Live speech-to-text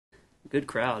Good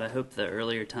crowd. I hope the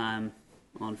earlier time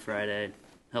on Friday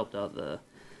helped out the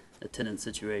attendance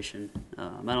situation.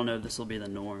 I don't know if this will be the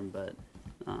norm, but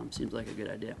seems like a good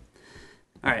idea.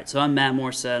 All right, so I'm Matt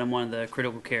Morrisette. I'm one of the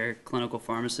critical care clinical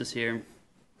pharmacists here,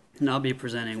 and I'll be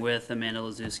presenting with Amanda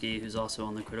Liszewski, who's also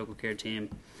on the critical care team.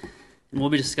 And we'll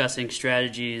be discussing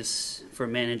strategies for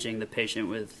managing the patient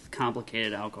with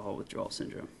complicated alcohol withdrawal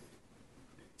syndrome.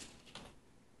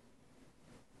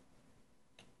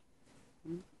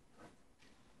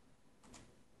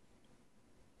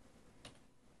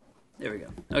 There we go.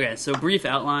 Okay, so brief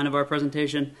outline of our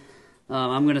presentation.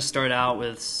 I'm going to start out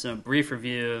with some brief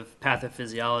review of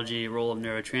pathophysiology, role of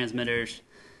neurotransmitters,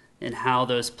 and how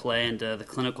those play into the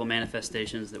clinical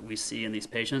manifestations that we see in these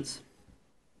patients.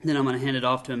 Then I'm going to hand it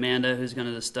off to Amanda, who's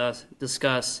going to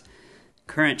discuss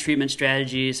current treatment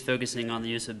strategies, focusing on the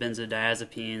use of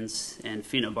benzodiazepines and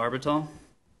phenobarbital.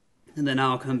 And then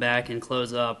I'll come back and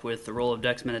close up with the role of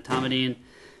dexmedetomidine,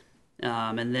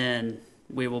 and then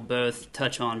we will both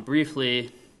touch on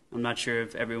briefly, I'm not sure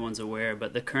if everyone's aware,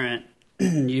 but the current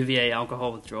UVA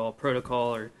alcohol withdrawal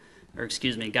protocol or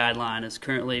guideline is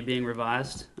currently being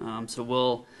revised. So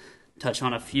we'll touch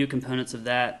on a few components of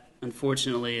that.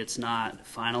 Unfortunately, it's not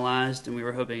finalized, and we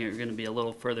were hoping it was going to be a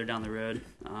little further down the road,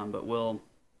 but we'll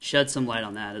shed some light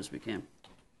on that as we can.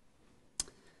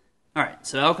 All right,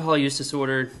 so alcohol use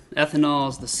disorder. Ethanol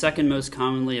is the second most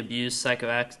commonly abused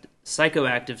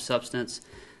psychoactive substance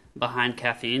behind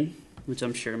caffeine, which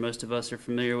I'm sure most of us are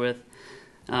familiar with.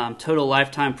 Total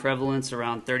lifetime prevalence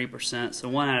around 30%. So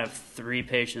one out of three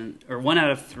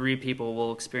people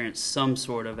will experience some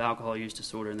sort of alcohol use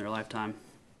disorder in their lifetime.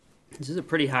 This is a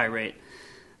pretty high rate.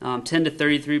 10 to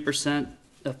 33%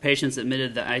 of patients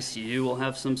admitted to the ICU will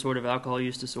have some sort of alcohol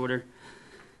use disorder.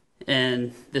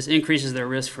 And this increases their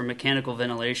risk for mechanical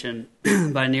ventilation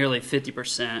by nearly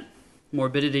 50%,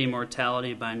 morbidity and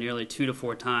mortality by nearly 2 to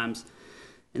 4 times.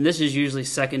 And this is usually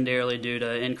secondarily due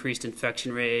to increased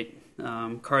infection rate,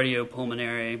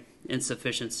 cardiopulmonary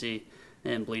insufficiency,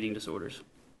 and bleeding disorders.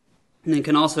 And it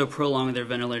can also prolong their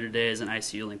ventilator days and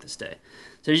ICU length of stay.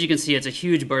 So as you can see, it's a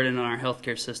huge burden on our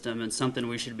healthcare system and something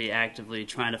we should be actively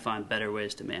trying to find better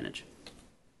ways to manage.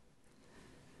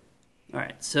 All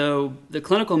right, so the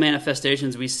clinical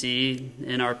manifestations we see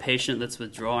in our patient that's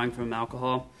withdrawing from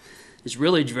alcohol is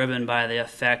really driven by the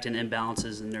effect and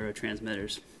imbalances in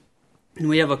neurotransmitters. And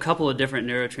we have a couple of different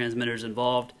neurotransmitters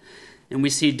involved, and we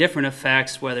see different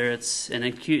effects whether it's an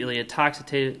acutely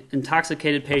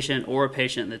intoxicated patient or a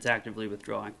patient that's actively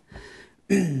withdrawing.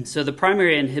 So the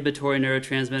primary inhibitory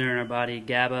neurotransmitter in our body,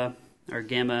 GABA, or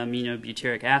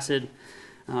gamma-aminobutyric acid,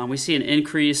 we see an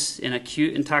increase in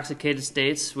acute intoxicated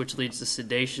states, which leads to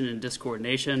sedation and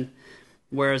discoordination,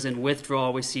 whereas in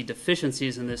withdrawal we see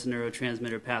deficiencies in this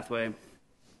neurotransmitter pathway,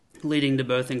 leading to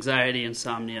both anxiety,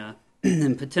 insomnia,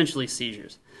 and potentially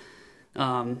seizures.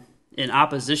 In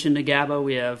opposition to GABA,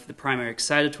 we have the primary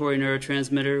excitatory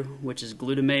neurotransmitter, which is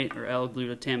glutamate or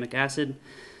L-glutamic acid,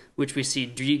 which we see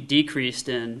decreased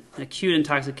in acute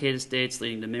intoxicated states,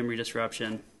 leading to memory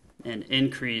disruption, and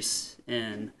increase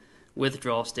in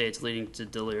withdrawal states, leading to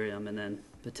delirium and then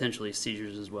potentially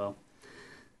seizures as well.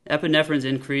 Epinephrine's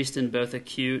increased in both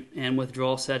acute and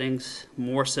withdrawal settings,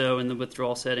 more so in the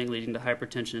withdrawal setting, leading to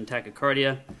hypertension and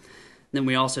tachycardia. Then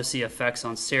we also see effects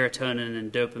on serotonin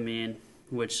and dopamine,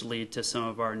 which lead to some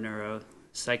of our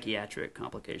neuropsychiatric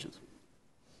complications.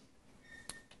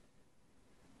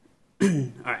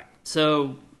 All right,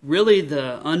 so really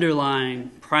the underlying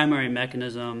primary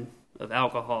mechanism of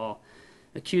alcohol,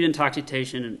 acute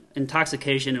intoxication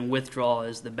and withdrawal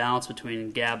is the balance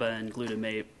between GABA and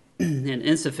glutamate and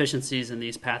insufficiencies in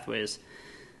these pathways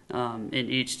in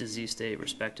each disease state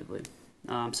respectively.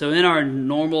 So in our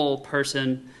normal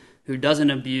person who doesn't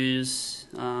abuse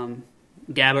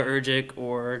GABAergic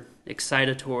or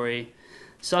excitatory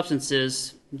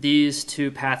substances, these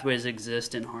two pathways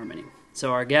exist in harmony.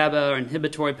 So our GABA or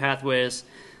inhibitory pathways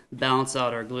balance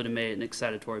out our glutamate and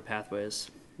excitatory pathways,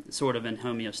 sort of in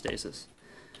homeostasis.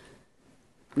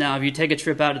 Now, if you take a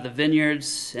trip out to the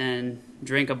vineyards and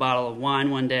drink a bottle of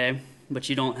wine one day, but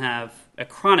you don't have a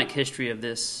chronic history of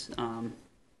this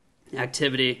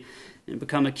activity and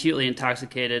become acutely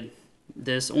intoxicated,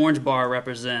 this orange bar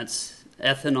represents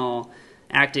ethanol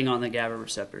acting on the GABA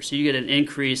receptor. So you get an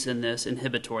increase in this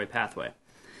inhibitory pathway.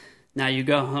 Now you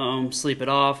go home, sleep it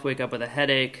off, wake up with a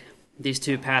headache. These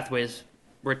two pathways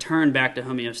return back to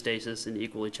homeostasis and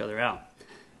equal each other out.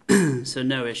 So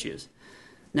no issues.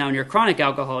 Now in your chronic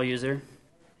alcohol user,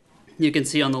 you can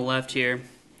see on the left here,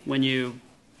 when you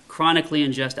chronically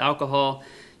ingest alcohol,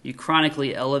 you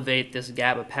chronically elevate this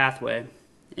GABA pathway,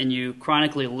 and you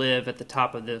chronically live at the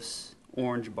top of this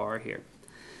orange bar here.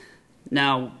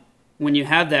 Now, when you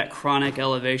have that chronic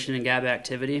elevation in GABA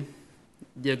activity,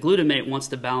 the glutamate wants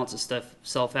to balance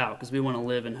itself out because we want to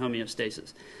live in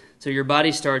homeostasis. So your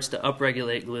body starts to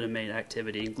upregulate glutamate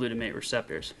activity and glutamate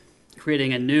receptors,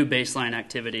 creating a new baseline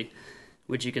activity,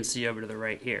 which you can see over to the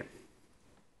right here.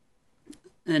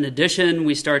 In addition,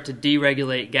 we start to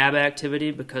deregulate GABA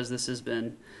activity because this has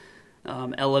been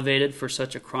elevated for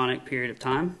such a chronic period of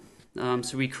time.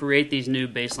 So we create these new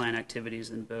baseline activities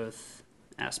in both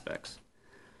aspects.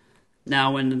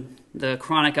 Now, when the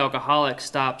chronic alcoholic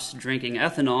stops drinking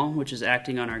ethanol, which is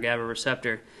acting on our GABA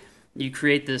receptor, you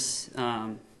create this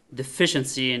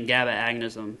deficiency in GABA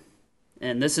agonism.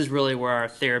 And this is really where our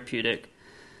therapeutic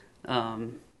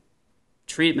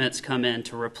treatments come in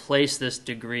to replace this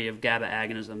degree of GABA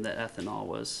agonism that ethanol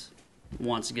was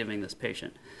once giving this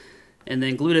patient. And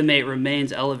then glutamate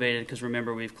remains elevated because,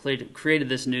 remember, we've created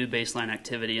this new baseline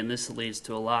activity, and this leads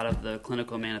to a lot of the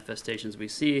clinical manifestations we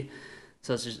see,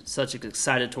 such as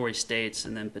excitatory states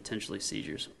and then potentially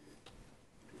seizures.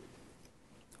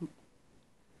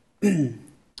 All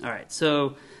right,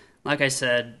 so like I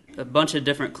said, a bunch of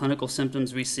different clinical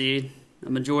symptoms we see. A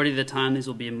majority of the time, these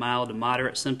will be mild to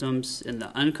moderate symptoms in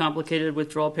the uncomplicated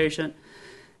withdrawal patient.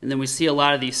 And then we see a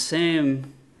lot of these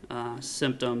same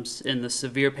symptoms in the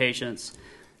severe patients.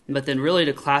 But then really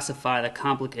to classify the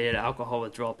complicated alcohol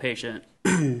withdrawal patient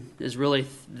is really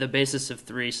the basis of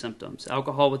three symptoms: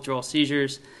 alcohol withdrawal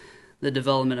seizures, the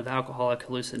development of alcoholic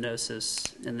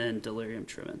hallucinosis, and then delirium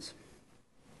tremens.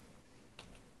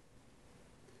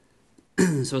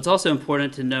 So it's also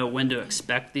important to know when to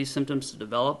expect these symptoms to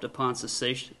develop upon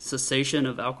cessation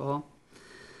of alcohol.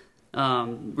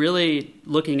 Really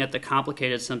looking at the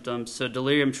complicated symptoms, so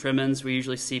delirium tremens we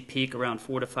usually see peak around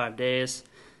 4 to 5 days,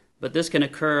 but this can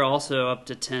occur also up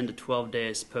to 10 to 12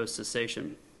 days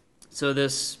post-cessation. So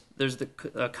there's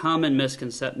a common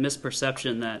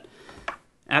misperception that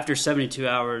after 72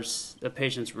 hours, the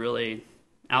patient's really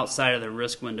outside of the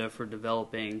risk window for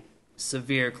developing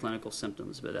severe clinical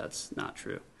symptoms, but that's not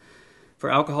true. For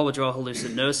alcohol withdrawal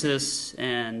hallucinosis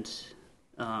and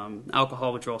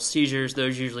alcohol withdrawal seizures,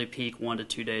 those usually peak 1 to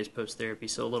 2 days post-therapy,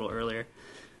 so a little earlier.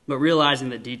 But realizing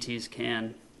that DTs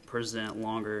can present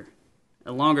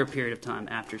a longer period of time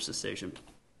after cessation.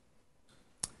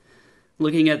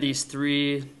 Looking at these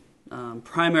three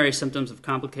primary symptoms of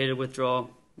complicated withdrawal,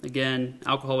 again,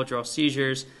 alcohol withdrawal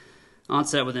seizures,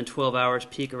 onset within 12 hours,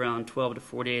 peak around 12 to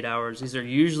 48 hours. These are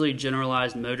usually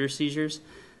generalized motor seizures.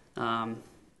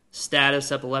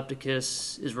 Status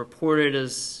epilepticus is reported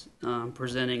as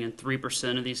presenting in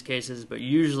 3% of these cases, but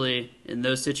usually in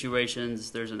those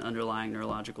situations there's an underlying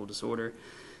neurological disorder.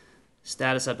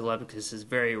 Status epilepticus is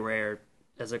very rare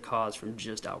as a cause from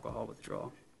just alcohol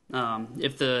withdrawal.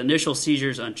 If the initial seizure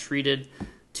is untreated,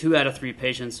 2 out of 3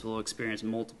 patients will experience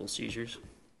multiple seizures.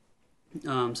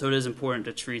 So it is important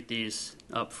to treat these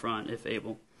up front if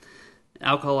able.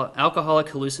 Alcoholic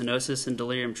hallucinosis and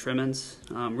delirium tremens.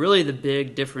 Really the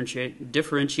big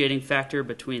differentiating factor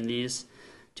between these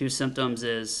two symptoms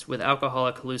is with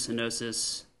alcoholic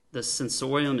hallucinosis, the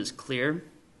sensorium is clear,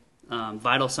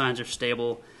 vital signs are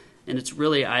stable, and it's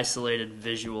really isolated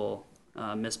visual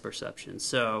misperception.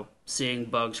 So seeing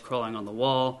bugs crawling on the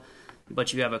wall,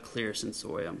 but you have a clear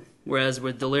sensorium. Whereas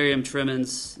with delirium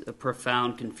tremens, a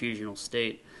profound confusional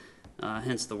state,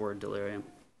 hence the word delirium.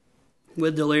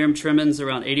 With delirium tremens,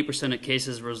 around 80% of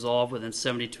cases resolve within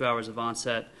 72 hours of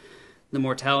onset. The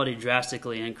mortality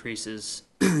drastically increases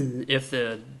if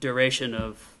the duration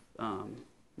of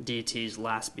DTs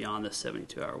lasts beyond the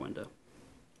 72-hour window.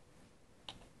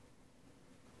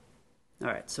 All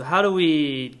right, so how do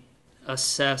we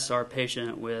assess our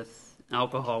patient with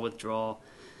alcohol withdrawal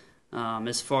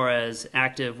as far as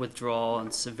active withdrawal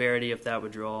and severity of that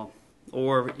withdrawal,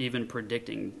 or even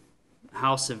predicting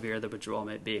how severe the withdrawal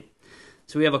may be?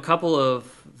 So we have a couple of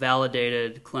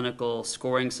validated clinical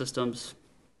scoring systems.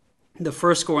 The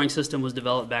first scoring system was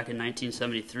developed back in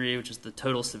 1973, which is the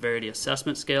Total Severity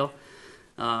Assessment Scale.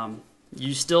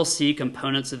 You still see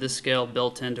components of this scale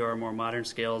built into our more modern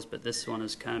scales, but this one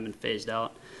has kind of been phased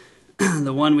out.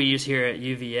 The one we use here at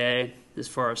UVA, as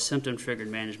far as symptom-triggered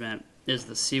management, is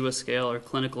the CIWA scale, or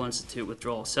Clinical Institute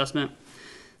Withdrawal Assessment.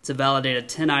 It's a validated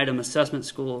 10-item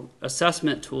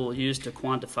assessment tool used to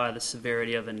quantify the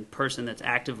severity of a person that's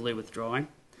actively withdrawing.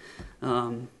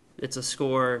 It's a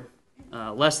score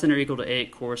less than or equal to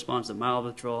 8 corresponds to mild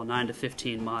withdrawal, 9 to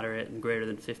 15 moderate, and greater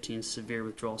than 15 severe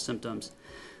withdrawal symptoms.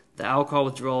 The Alcohol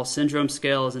Withdrawal Syndrome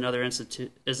Scale is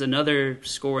another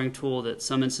scoring tool that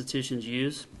some institutions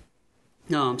use.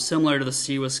 Similar to the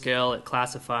CIWA scale, it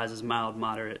classifies as mild,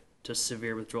 moderate to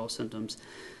severe withdrawal symptoms.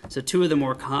 So two of the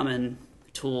more common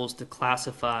tools to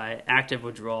classify active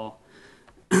withdrawal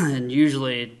and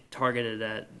usually targeted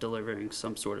at delivering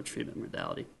some sort of treatment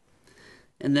modality.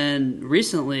 And then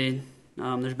recently,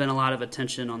 there's been a lot of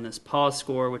attention on this PAWS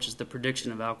score, which is the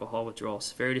Prediction of Alcohol Withdrawal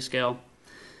Severity Scale,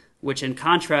 which in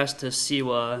contrast to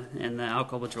CWA and the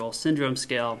Alcohol Withdrawal Syndrome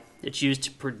Scale, it's used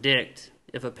to predict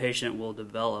if a patient will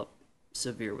develop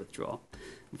severe withdrawal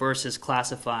versus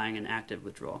classifying an active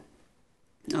withdrawal.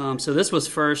 So this was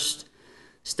first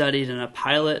studied in a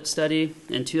pilot study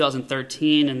in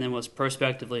 2013 and then was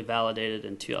prospectively validated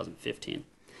in 2015.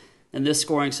 And this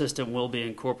scoring system will be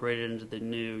incorporated into the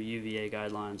new UVA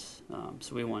guidelines,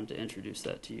 so we wanted to introduce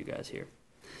that to you guys here.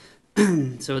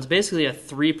 So it's basically a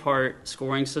 3-part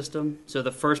scoring system. So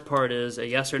the first part is a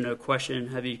yes or no question.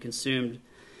 Have you consumed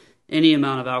any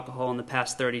amount of alcohol in the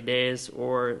past 30 days,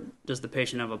 or does the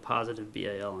patient have a positive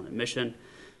BAL on admission?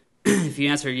 If you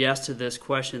answer yes to this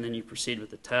question, then you proceed with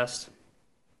the test.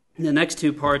 The next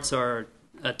 2 parts are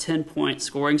a 10-point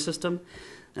scoring system.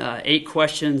 8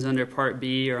 questions under Part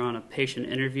B are on a patient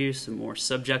interview, some more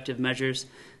subjective measures,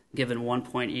 given 1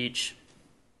 point each.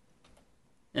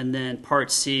 And then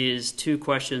Part C is 2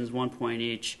 questions, 1 point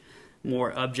each,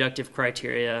 more objective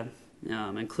criteria,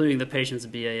 including the patient's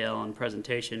BAL and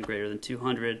presentation greater than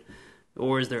 200,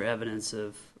 or is there evidence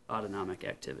of autonomic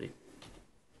activity?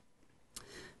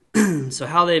 So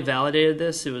how they validated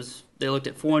this, they looked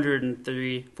at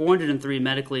 403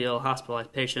 medically ill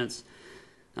hospitalized patients.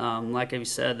 Like I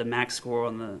said, the max score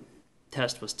on the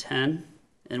test was 10.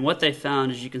 And what they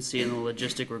found, as you can see in the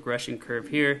logistic regression curve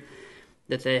here,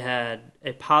 that they had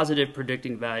a positive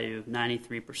predicting value of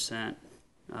 93%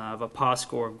 of a PAWS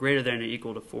score of greater than or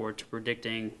equal to 4 to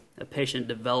predicting a patient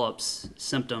develops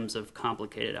symptoms of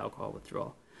complicated alcohol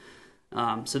withdrawal.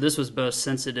 So this was both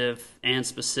sensitive and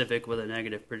specific with a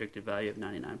negative predictive value of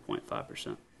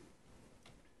 99.5%.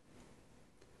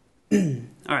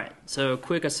 All right, so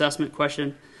quick assessment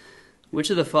question. Which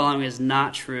of the following is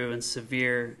not true in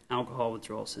severe alcohol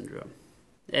withdrawal syndrome?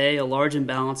 A large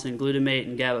imbalance in glutamate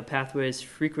and GABA pathways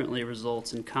frequently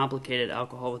results in complicated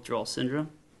alcohol withdrawal syndrome.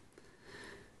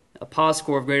 A PAWS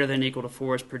score of greater than or equal to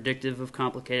 4 is predictive of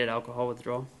complicated alcohol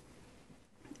withdrawal.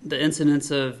 The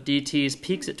incidence of DTs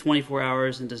peaks at 24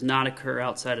 hours and does not occur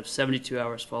outside of 72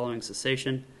 hours following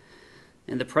cessation.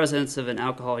 And the presence of an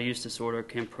alcohol use disorder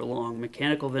can prolong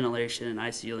mechanical ventilation and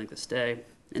ICU length of stay,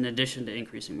 in addition to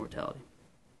increasing mortality.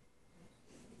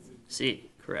 C,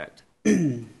 correct.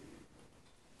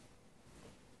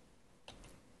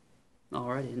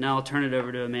 Alrighty, now I'll turn it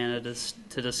over to Amanda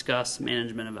to discuss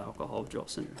management of alcohol withdrawal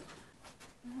syndrome.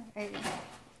 Alrighty.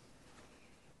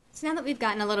 So now that we've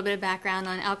gotten a little bit of background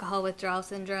on alcohol withdrawal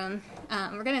syndrome,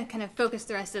 we're going to kind of focus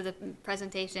the rest of the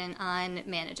presentation on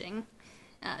managing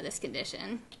this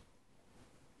condition.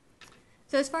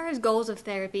 So as far as goals of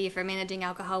therapy for managing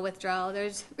alcohol withdrawal,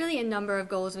 there's really a number of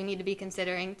goals we need to be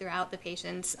considering throughout the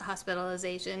patient's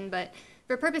hospitalization, but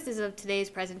for purposes of today's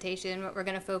presentation, what we're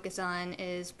going to focus on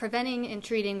is preventing and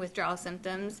treating withdrawal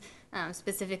symptoms,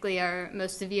 specifically our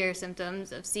most severe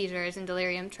symptoms of seizures and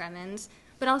delirium tremens,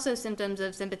 but also symptoms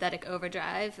of sympathetic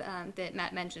overdrive that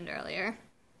Matt mentioned earlier.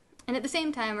 And at the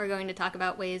same time, we're going to talk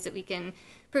about ways that we can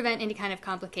prevent any kind of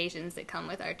complications that come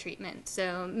with our treatment.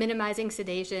 So minimizing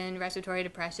sedation, respiratory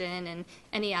depression, and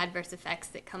any adverse effects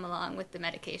that come along with the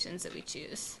medications that we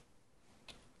choose.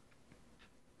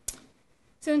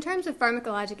 So in terms of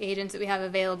pharmacologic agents that we have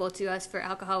available to us for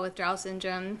alcohol withdrawal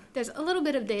syndrome, there's a little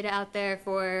bit of data out there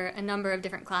for a number of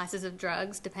different classes of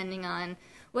drugs, depending on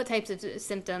what types of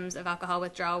symptoms of alcohol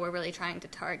withdrawal we're really trying to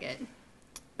target.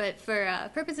 But for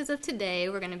purposes of today,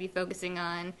 we're going to be focusing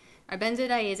on our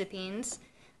benzodiazepines,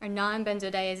 our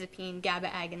non-benzodiazepine GABA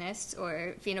agonists,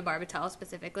 or phenobarbital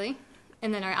specifically,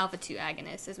 and then our alpha-2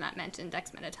 agonists, as Matt mentioned,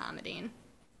 dexmedetomidine.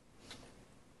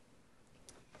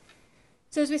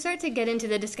 So as we start to get into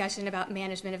the discussion about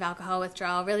management of alcohol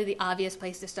withdrawal, really the obvious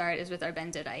place to start is with our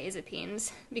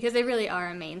benzodiazepines, because they really are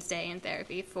a mainstay in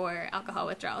therapy for alcohol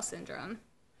withdrawal syndrome.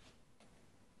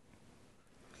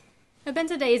 Now,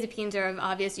 benzodiazepines are of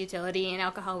obvious utility in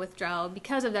alcohol withdrawal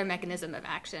because of their mechanism of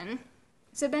action.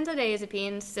 So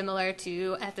benzodiazepines, similar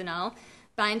to ethanol,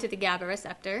 bind to the GABA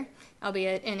receptor,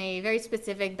 albeit in a very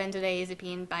specific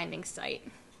benzodiazepine binding site.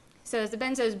 So as the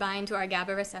benzos bind to our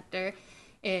GABA receptor,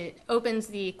 it opens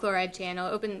the chloride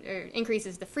channel,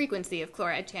 increases the frequency of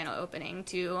chloride channel opening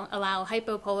to allow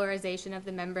hypopolarization of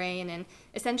the membrane and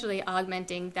essentially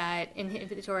augmenting that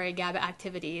inhibitory GABA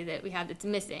activity that we have that's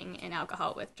missing in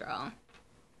alcohol withdrawal.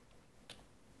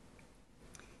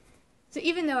 So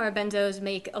even though our benzos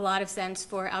make a lot of sense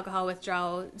for alcohol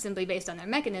withdrawal simply based on their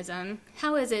mechanism,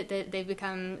 how is it that they've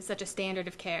become such a standard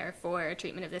of care for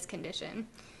treatment of this condition?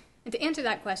 And to answer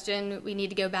that question, we need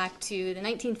to go back to the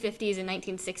 1950s and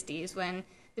 1960s when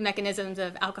the mechanisms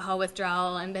of alcohol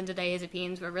withdrawal and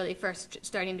benzodiazepines were really first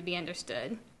starting to be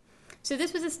understood. So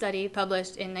this was a study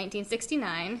published in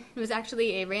 1969. It was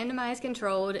actually a randomized,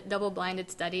 controlled, double-blinded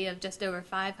study of just over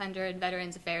 500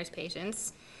 Veterans Affairs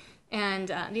patients.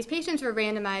 And these patients were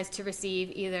randomized to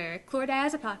receive either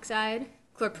chlordiazepoxide,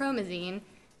 chlorpromazine,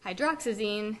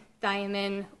 hydroxyzine,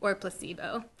 thiamine, or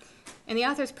placebo. And the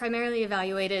authors primarily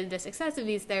evaluated the success of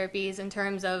these therapies in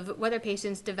terms of whether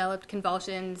patients developed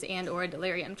convulsions and or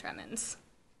delirium tremens.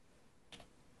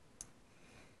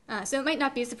 So it might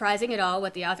not be surprising at all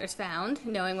what the authors found,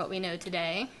 knowing what we know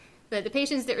today, but the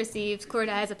patients that received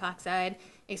chlordiazepoxide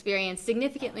experienced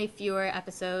significantly fewer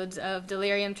episodes of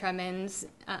delirium tremens,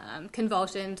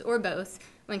 convulsions, or both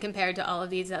when compared to all of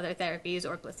these other therapies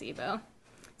or placebo.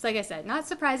 So like I said, not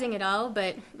surprising at all,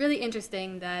 but really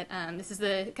interesting that this is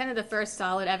the kind of the first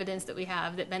solid evidence that we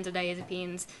have that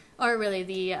benzodiazepines are really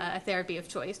the therapy of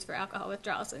choice for alcohol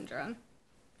withdrawal syndrome.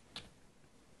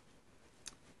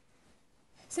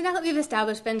 So now that we've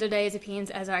established benzodiazepines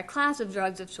as our class of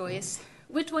drugs of choice,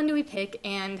 which one do we pick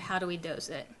and how do we dose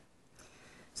it?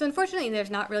 So unfortunately, there's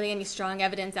not really any strong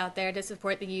evidence out there to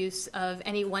support the use of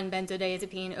any one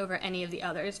benzodiazepine over any of the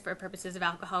others for purposes of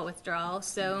alcohol withdrawal.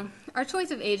 So our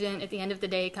choice of agent at the end of the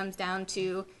day comes down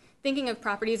to thinking of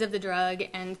properties of the drug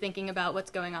and thinking about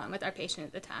what's going on with our patient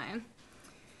at the time.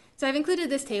 So I've included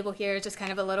this table here as just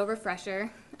kind of a little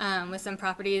refresher with some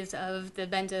properties of the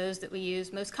benzos that we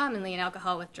use most commonly in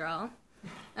alcohol withdrawal.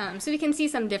 So we can see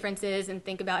some differences and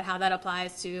think about how that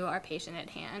applies to our patient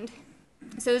at hand.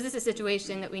 So is this a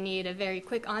situation that we need a very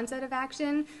quick onset of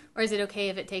action, or is it okay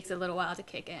if it takes a little while to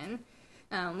kick in?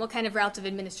 What kind of routes of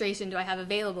administration do I have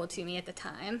available to me at the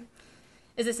time?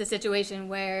 Is this a situation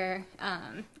where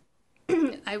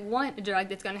I want a drug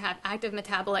that's going to have active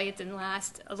metabolites and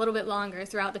last a little bit longer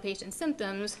throughout the patient's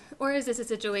symptoms, or is this a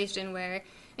situation where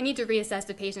I need to reassess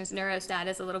the patient's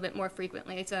neurostatus a little bit more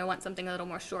frequently, so I want something a little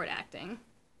more short-acting?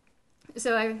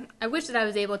 So I wish that I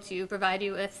was able to provide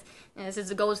you with, this is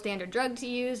the gold standard drug to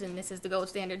use, and this is the gold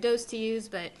standard dose to use,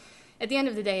 but at the end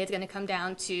of the day, it's going to come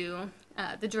down to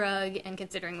the drug and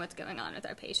considering what's going on with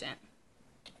our patient.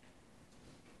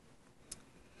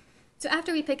 So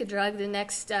after we pick a drug, the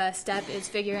next step is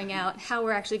figuring out how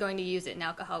we're actually going to use it in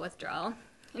alcohol withdrawal.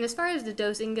 And as far as the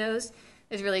dosing goes,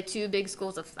 there's really two big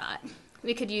schools of thought.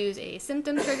 We could use a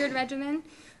symptom-triggered regimen,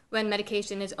 when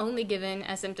medication is only given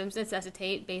as symptoms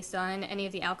necessitate based on any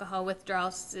of the alcohol withdrawal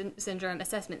syndrome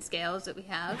assessment scales that we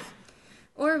have.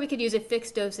 Or we could use a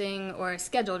fixed dosing or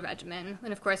scheduled regimen,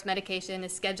 when of course medication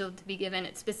is scheduled to be given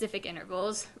at specific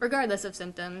intervals, regardless of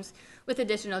symptoms, with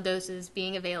additional doses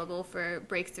being available for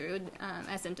breakthrough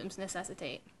as symptoms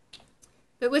necessitate.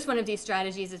 But which one of these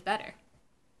strategies is better?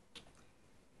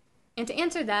 And to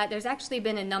answer that, there's actually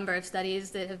been a number of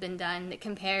studies that have been done that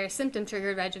compare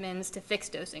symptom-triggered regimens to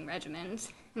fixed dosing regimens.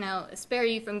 Now, I'll spare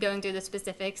you from going through the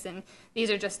specifics, and these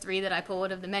are just three that I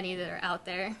pulled of the many that are out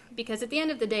there, because at the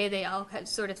end of the day, they all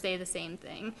sort of say the same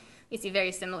thing. We see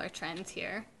very similar trends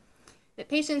here. That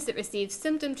patients that receive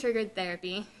symptom-triggered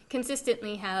therapy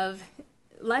consistently have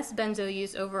less benzo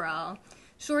use overall,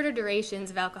 shorter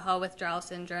durations of alcohol withdrawal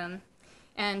syndrome,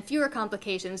 and fewer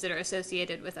complications that are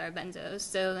associated with our benzos.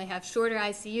 So they have shorter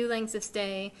ICU lengths of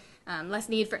stay, less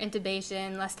need for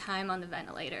intubation, less time on the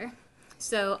ventilator.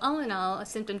 So all in all, a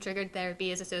symptom-triggered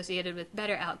therapy is associated with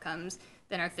better outcomes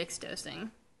than our fixed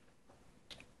dosing.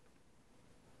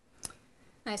 All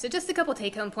right, so just a couple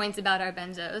take-home points about our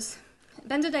benzos.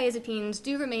 Benzodiazepines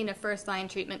do remain a first-line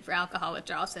treatment for alcohol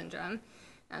withdrawal syndrome.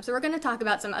 So we're going to talk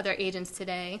about some other agents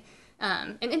today.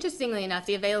 And interestingly enough,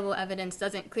 the available evidence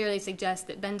doesn't clearly suggest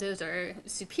that benzos are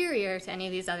superior to any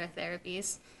of these other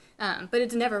therapies, but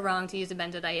it's never wrong to use a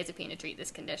benzodiazepine to treat this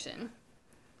condition.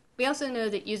 We also know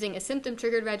that using a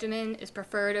symptom-triggered regimen is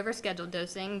preferred over scheduled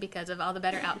dosing because of all the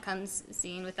better outcomes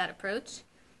seen with that approach.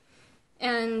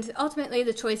 And ultimately,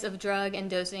 the choice of drug and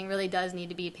dosing really does need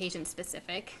to be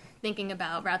patient-specific, thinking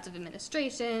about routes of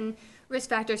administration, risk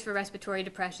factors for respiratory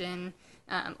depression,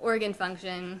 organ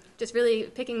function, just really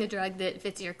picking the drug that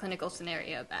fits your clinical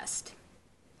scenario best.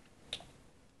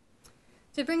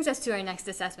 So it brings us to our next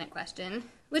assessment question.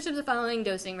 Which of the following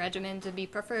dosing regimens would be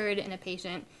preferred in a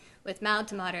patient with mild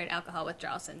to moderate alcohol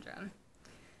withdrawal syndrome?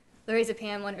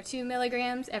 Lorazepam 1 or 2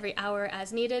 milligrams every hour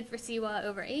as needed for CWA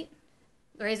over 8.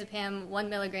 Lorazepam 1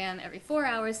 milligram every 4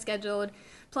 hours scheduled,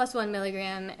 plus 1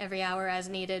 milligram every hour as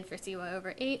needed for CWA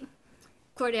over 8.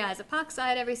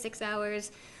 Chlordiazepoxide every 6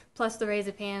 hours, plus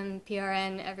lorazepam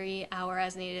PRN every hour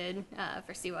as needed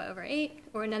for CWA over 8,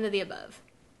 or none of the above?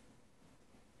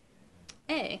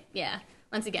 A, yeah.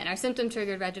 once again, our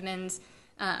symptom-triggered regimens,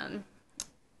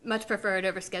 much preferred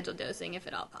over scheduled dosing if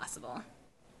at all possible.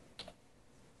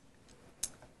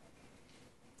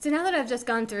 So now that I've just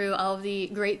gone through all of the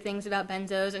great things about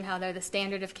benzos and how they're the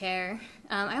standard of care,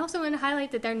 I also want to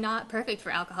highlight that they're not perfect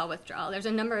for alcohol withdrawal. There's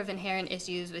a number of inherent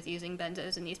issues with using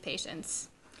benzos in these patients.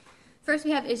 First,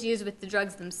 we have issues with the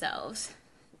drugs themselves.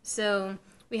 So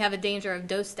we have a danger of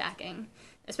dose stacking,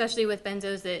 especially with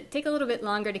benzos that take a little bit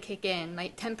longer to kick in,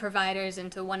 might tempt providers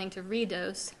into wanting to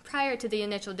redose prior to the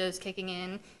initial dose kicking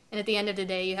in, and at the end of the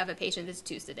day, you have a patient that's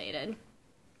too sedated.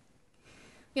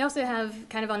 We also have,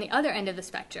 kind of on the other end of the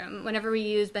spectrum, whenever we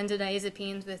use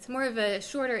benzodiazepines with more of a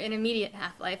shorter intermediate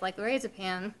half-life like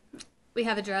lorazepam, we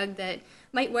have a drug that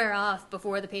might wear off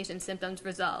before the patient's symptoms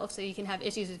resolve, so you can have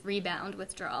issues with rebound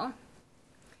withdrawal.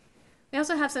 We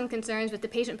also have some concerns with the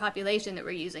patient population that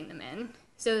we're using them in.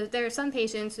 So there are some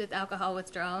patients with alcohol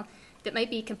withdrawal that might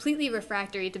be completely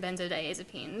refractory to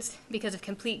benzodiazepines because of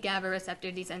complete GABA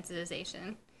receptor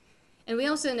desensitization. And we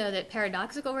also know that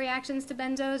paradoxical reactions to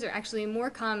benzos are actually more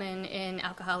common in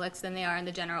alcoholics than they are in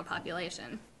the general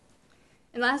population.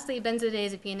 And lastly,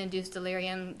 benzodiazepine-induced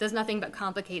delirium does nothing but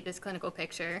complicate this clinical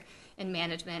picture in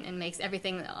management and makes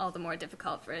everything all the more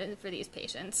difficult for these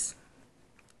patients.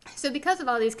 So because of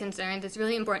all these concerns, it's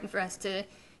really important for us to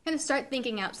kind of start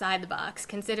thinking outside the box,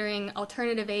 considering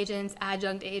alternative agents,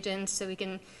 adjunct agents, so we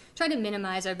can try to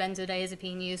minimize our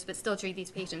benzodiazepine use but still treat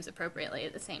these patients appropriately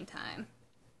at the same time.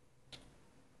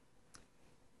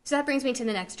 So that brings me to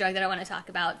the next drug that I want to talk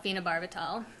about,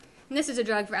 phenobarbital. And this is a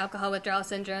drug for alcohol withdrawal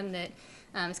syndrome that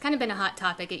has kind of been a hot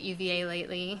topic at UVA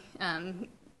lately.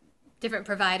 Different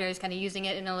providers kind of using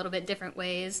it in a little bit different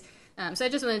ways. So I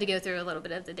just wanted to go through a little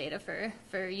bit of the data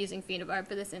for using phenobarb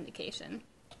for this indication.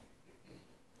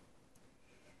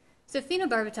 So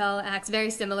phenobarbital acts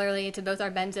very similarly to both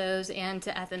our benzos and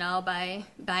to ethanol by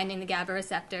binding the GABA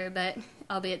receptor, but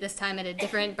albeit this time at a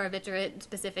different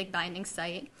barbiturate-specific binding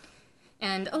site.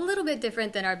 And a little bit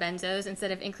different than our benzos, instead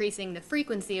of increasing the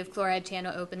frequency of chloride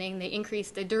channel opening, they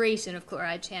increase the duration of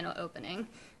chloride channel opening.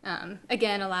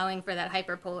 Again, allowing for that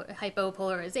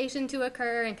hypopolarization to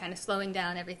occur and kind of slowing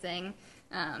down everything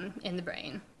in the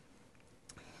brain.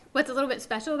 What's a little bit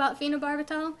special about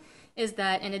phenobarbital is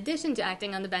that in addition to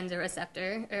acting on the benzo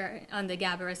receptor, or on the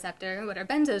GABA receptor, what our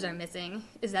benzos are missing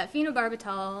is that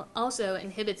phenobarbital also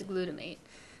inhibits glutamate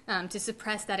to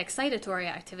suppress that excitatory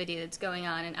activity that's going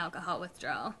on in alcohol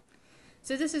withdrawal.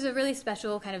 So this is a really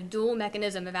special kind of dual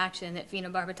mechanism of action that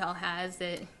phenobarbital has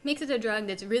that makes it a drug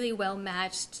that's really well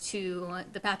matched to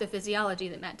the pathophysiology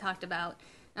that Matt talked about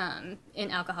in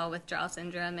alcohol withdrawal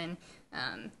syndrome, and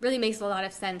really makes a lot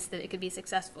of sense that it could be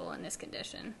successful in this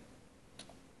condition.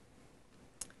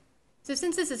 So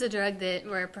since this is a drug that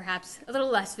we're perhaps a little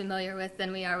less familiar with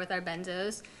than we are with our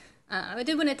benzos, I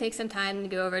did want to take some time to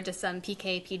go over just some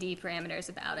PK/PD parameters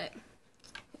about it.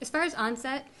 As far as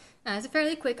onset, it's a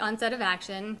fairly quick onset of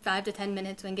action, 5 to 10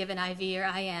 minutes when given IV or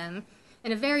IM,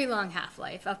 and a very long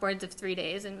half-life, upwards of 3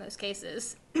 days in most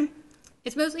cases.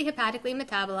 It's mostly hepatically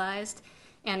metabolized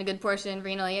and a good portion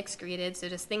renally excreted, so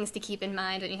just things to keep in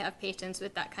mind when you have patients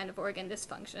with that kind of organ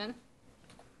dysfunction.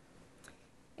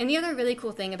 And the other really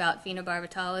cool thing about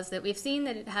phenobarbital is that we've seen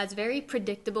that it has very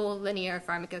predictable linear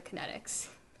pharmacokinetics.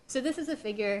 So this is a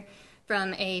figure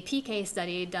from a PK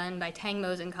study done by Tang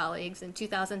Mose and colleagues in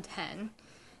 2010,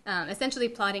 essentially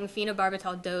plotting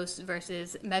phenobarbital dose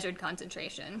versus measured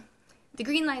concentration. The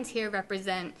green lines here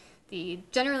represent the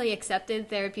generally accepted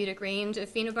therapeutic range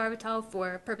of phenobarbital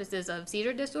for purposes of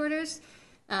seizure disorders.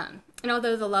 And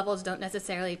although the levels don't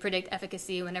necessarily predict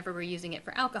efficacy whenever we're using it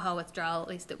for alcohol withdrawal, at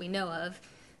least that we know of,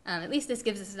 at least this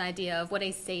gives us an idea of what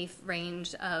a safe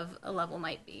range of a level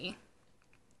might be.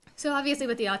 So obviously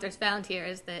what the authors found here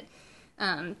is that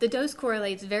the dose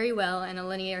correlates very well in a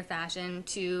linear fashion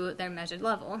to their measured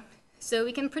level. So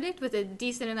we can predict with a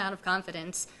decent amount of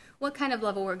confidence what kind of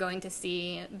level we're going to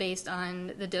see based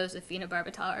on the dose of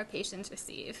phenobarbital our patients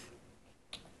receive.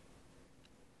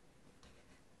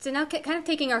 So now kind of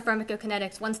taking our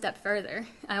pharmacokinetics one step further,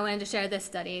 I wanted to share this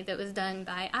study that was done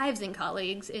by Ives and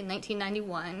colleagues in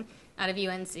 1991 out of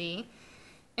UNC.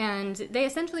 And they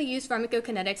essentially used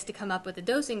pharmacokinetics to come up with a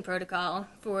dosing protocol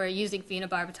for using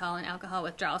phenobarbital in alcohol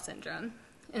withdrawal syndrome.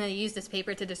 And they used this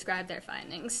paper to describe their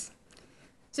findings.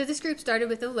 So this group started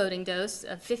with a loading dose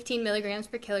of 15 milligrams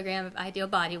per kilogram of ideal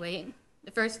body weight,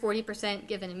 the first 40%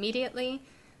 given immediately,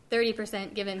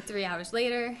 30% given 3 hours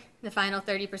later, the final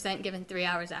 30% given 3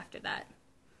 hours after that.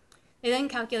 They then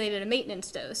calculated a maintenance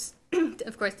dose,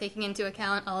 of course taking into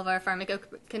account all of our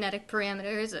pharmacokinetic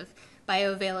parameters of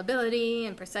bioavailability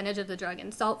and percentage of the drug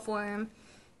in salt form,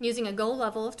 using a goal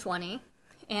level of 20,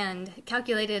 and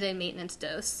calculated a maintenance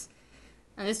dose.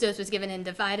 This dose was given in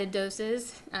divided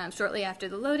doses shortly after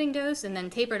the loading dose and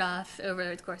then tapered off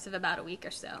over the course of about a week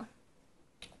or so.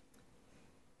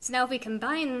 So now if we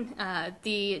combine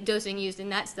the dosing used in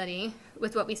that study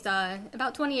with what we saw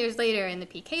about 20 years later in the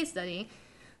PK study,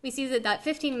 we see that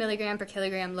 15 milligram per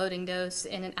kilogram loading dose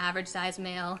in an average size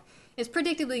male is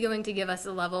predictably going to give us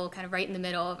a level kind of right in the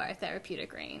middle of our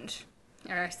therapeutic range,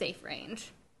 or our safe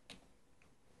range.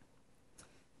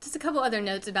 Just a couple other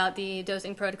notes about the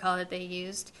dosing protocol that they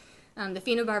used. The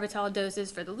phenobarbital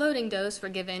doses for the loading dose were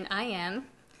given IM,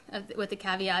 with the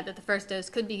caveat that the first dose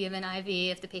could be given IV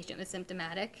if the patient was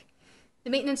symptomatic. The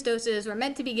maintenance doses were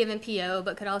meant to be given PO,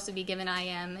 but could also be given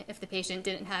IM if the patient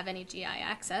didn't have any GI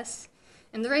access.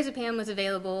 And the diazepam was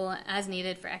available as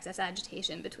needed for excess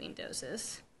agitation between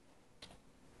doses.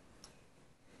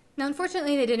 Now,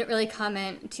 unfortunately, they didn't really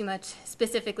comment too much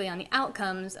specifically on the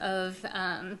outcomes of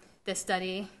this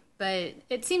study, but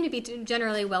it seemed to be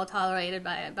generally well tolerated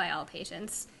by all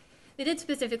patients. They did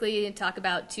specifically talk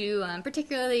about two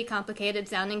particularly complicated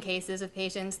sounding cases of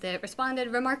patients that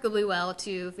responded remarkably well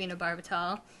to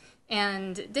phenobarbital,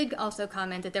 and did also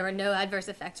comment that there were no adverse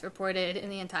effects reported in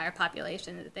the entire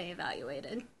population that they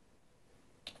evaluated.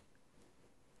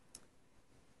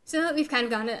 So now that we've kind of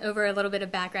gone over a little bit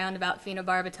of background about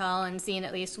phenobarbital and seen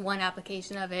at least one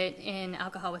application of it in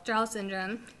alcohol withdrawal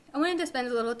syndrome, I wanted to spend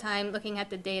a little time looking at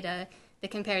the data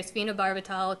that compares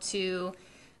phenobarbital to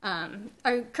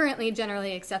our currently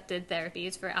generally accepted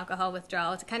therapies for alcohol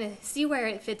withdrawal to kind of see where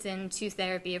it fits into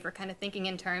therapy if we're kind of thinking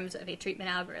in terms of a treatment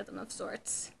algorithm of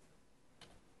sorts.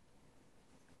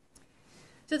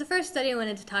 So the first study I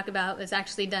wanted to talk about was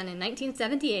actually done in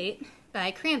 1978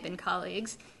 by Cramp and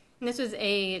colleagues. And this was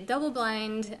a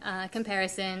double-blind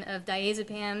comparison of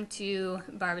diazepam to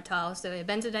barbital, so a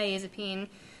benzodiazepine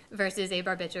versus a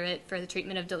barbiturate for the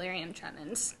treatment of delirium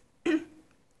tremens.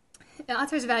 The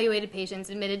authors evaluated patients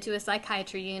admitted to a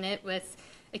psychiatry unit with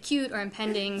acute or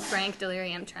impending frank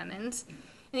delirium tremens.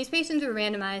 And these patients were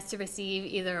randomized to receive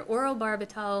either oral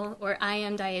barbital or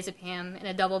IM diazepam in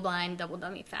a double-blind,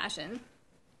 double-dummy fashion.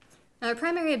 Now, our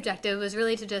primary objective was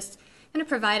really to just kind of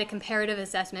provide a comparative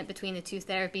assessment between the two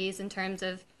therapies in terms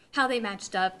of how they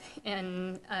matched up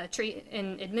in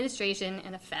administration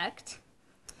and effect.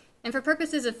 And for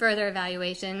purposes of further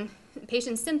evaluation,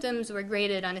 patients' symptoms were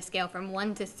graded on a scale from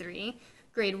 1 to 3,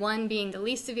 grade 1 being the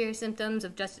least severe symptoms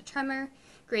of just a tremor,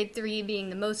 grade 3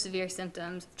 being the most severe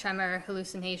symptoms of tremor,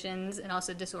 hallucinations, and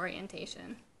also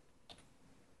disorientation.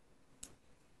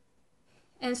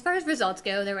 And as far as results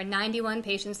go, there were 91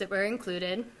 patients that were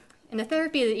included, and the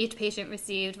therapy that each patient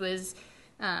received was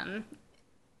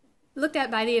looked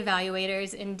at by the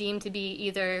evaluators and deemed to be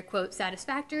either, quote,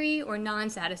 satisfactory or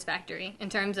non-satisfactory in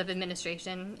terms of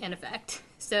administration and effect.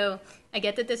 So I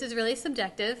get that this is really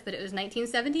subjective, but it was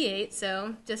 1978,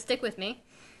 so just stick with me.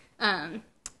 And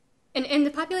in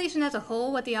the population as a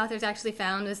whole, what the authors actually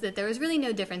found was that there was really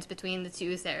no difference between the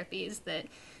two therapies, that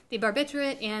the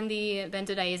barbiturate and the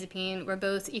benzodiazepine were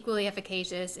both equally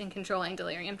efficacious in controlling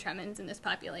delirium tremens in this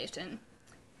population.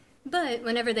 But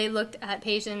whenever they looked at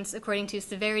patients according to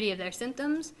severity of their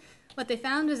symptoms, what they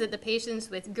found was that the patients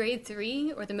with grade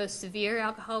 3, or the most severe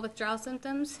alcohol withdrawal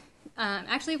symptoms,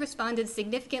 actually responded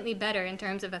significantly better in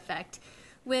terms of effect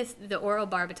with the oral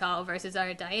barbital versus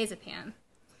our diazepam.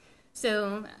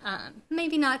 So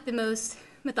maybe not the most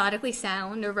methodically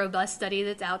sound or robust study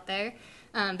that's out there,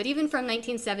 but even from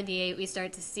 1978, we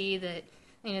start to see that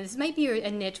this might be a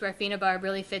niche where phenobarb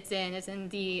really fits in, as in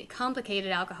the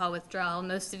complicated alcohol withdrawal,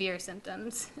 most severe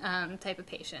symptoms type of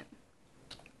patient.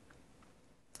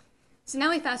 So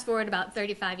now we fast forward about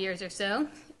 35 years or so,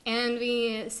 and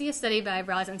we see a study by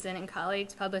Rosenson and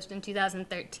colleagues published in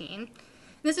 2013.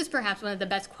 This is perhaps one of the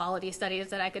best quality studies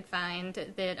that I could find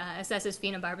that assesses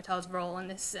phenobarbital's role in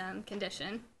this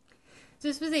condition. So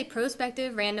this was a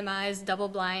prospective, randomized,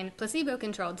 double-blind,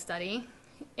 placebo-controlled study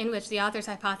in which the authors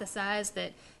hypothesized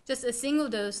that just a single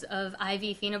dose of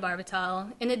IV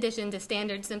phenobarbital, in addition to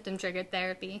standard symptom-triggered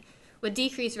therapy, would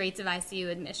decrease rates of ICU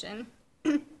admission.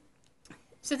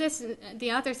 So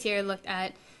the authors here looked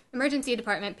at emergency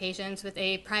department patients with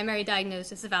a primary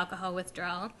diagnosis of alcohol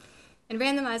withdrawal and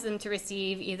randomized them to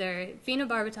receive either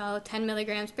phenobarbital 10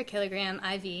 milligrams per kilogram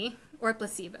IV or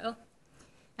placebo.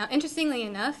 Now, interestingly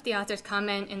enough, the authors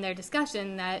comment in their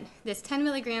discussion that this 10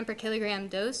 milligram per kilogram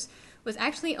dose was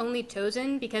actually only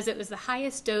chosen because it was the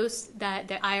highest dose that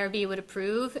the IRB would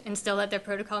approve and still let their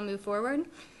protocol move forward.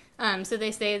 So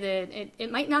they say that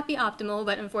it might not be optimal,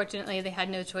 but unfortunately they had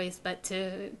no choice but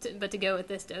to go with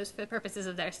this dose for the purposes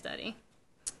of their study.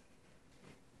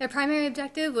 Their primary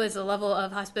objective was the level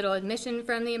of hospital admission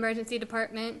from the emergency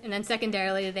department, and then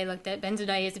secondarily, they looked at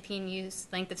benzodiazepine use,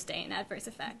 length of stay, and adverse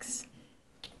effects.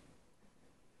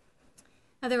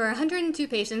 Now, there were 102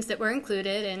 patients that were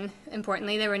included, and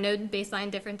importantly, there were no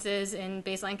baseline differences in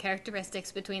baseline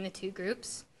characteristics between the two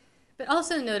groups. But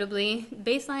also notably,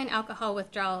 baseline alcohol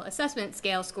withdrawal assessment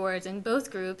scale scores in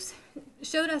both groups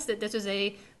showed us that this was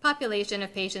a population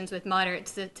of patients with moderate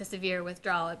to severe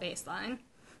withdrawal at baseline.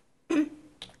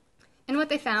 And what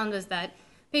they found was that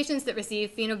patients that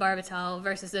received phenobarbital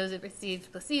versus those that received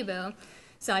placebo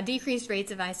saw decreased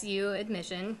rates of ICU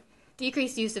admission,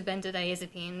 decreased use of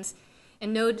benzodiazepines,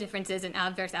 and no differences in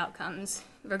adverse outcomes,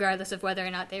 regardless of whether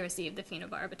or not they received the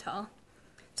phenobarbital.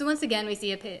 So once again, we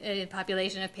see a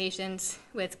population of patients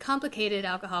with complicated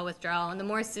alcohol withdrawal and the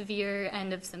more severe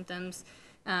end of symptoms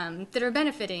that are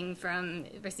benefiting from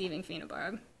receiving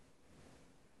phenobarb.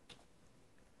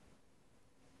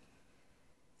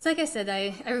 So like I said,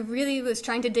 I really was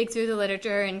trying to dig through the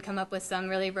literature and come up with some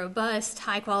really robust,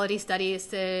 high-quality studies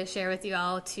to share with you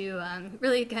all to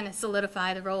really kind of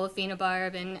solidify the role of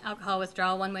phenobarb in alcohol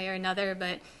withdrawal one way or another,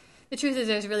 but the truth is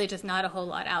there's really just not a whole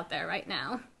lot out there right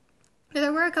now. But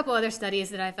there were a couple other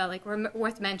studies that I felt like were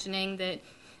worth mentioning that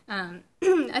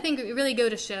I think really go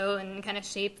to show and kind of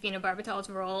shape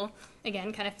phenobarbital's role,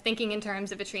 again, kind of thinking in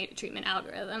terms of a treatment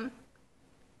algorithm.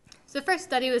 So the first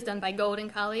study was done by Gold and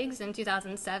colleagues in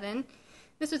 2007.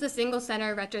 This was a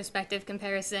single-center retrospective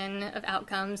comparison of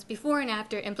outcomes before and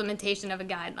after implementation of a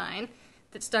guideline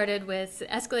that started with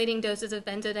escalating doses of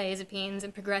benzodiazepines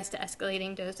and progressed to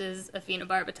escalating doses of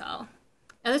phenobarbital.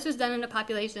 Now, this was done in a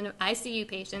population of ICU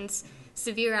patients,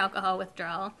 severe alcohol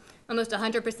withdrawal, almost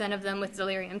 100% of them with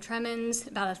delirium tremens,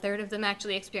 about a third of them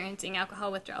actually experiencing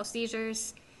alcohol withdrawal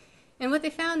seizures. And what they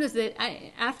found was that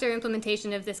after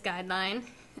implementation of this guideline,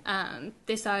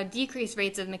 they saw decreased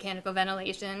rates of mechanical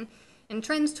ventilation and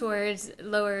trends towards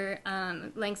lower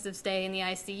lengths of stay in the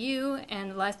ICU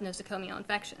and less nosocomial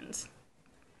infections.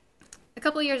 A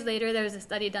couple years later, there was a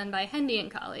study done by Hendy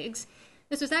and colleagues.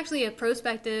 This was actually a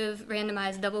prospective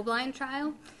randomized double-blind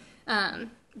trial,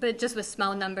 but just with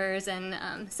small numbers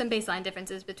and some baseline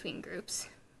differences between groups.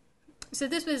 So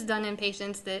this was done in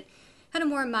patients that had a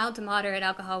more mild to moderate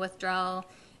alcohol withdrawal,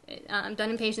 done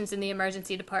in patients in the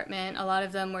emergency department. A lot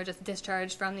of them were just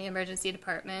discharged from the emergency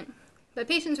department. But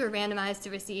patients were randomized to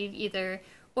receive either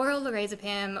oral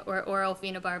lorazepam or oral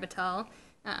phenobarbital.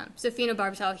 So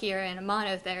phenobarbital here in a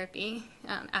monotherapy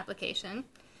application.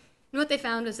 And what they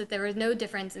found was that there was no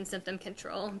difference in symptom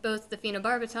control. Both the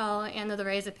phenobarbital and the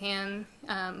lorazepam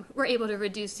were able to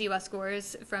reduce CWAS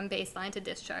scores from baseline to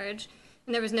discharge,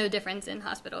 and there was no difference in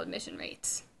hospital admission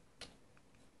rates.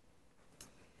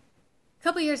 A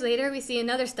couple years later, we see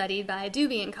another study by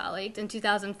Dubey and colleagues in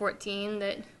 2014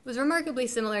 that was remarkably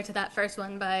similar to that first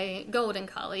one by Gold and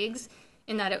colleagues,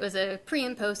 in that it was a pre-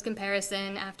 and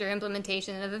post-comparison after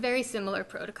implementation of a very similar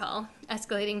protocol,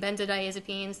 escalating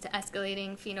benzodiazepines to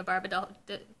escalating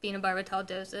phenobarbital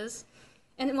doses.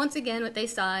 And once again, what they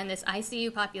saw in this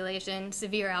ICU population,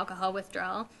 severe alcohol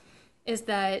withdrawal, is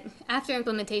that after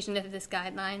implementation of this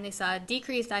guideline, they saw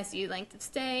decreased ICU length of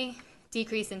stay,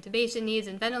 decreased intubation needs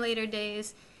and ventilator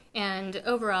days, and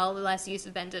overall less use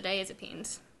of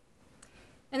benzodiazepines.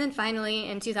 And then finally,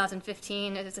 in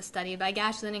 2015, it was a study by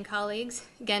Gashlin and colleagues,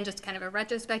 again, just kind of a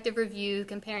retrospective review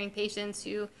comparing patients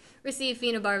who received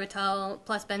phenobarbital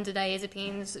plus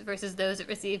benzodiazepines versus those that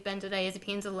received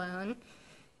benzodiazepines alone.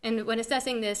 And when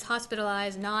assessing this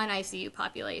hospitalized non-ICU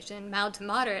population, mild to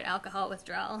moderate alcohol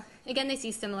withdrawal, again, they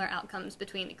see similar outcomes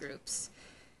between the groups.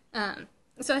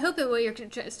 So I hope that what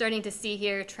you're starting to see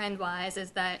here trend-wise is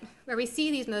that where we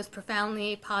see these most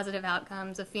profoundly positive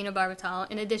outcomes of phenobarbital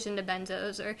in addition to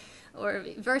benzos or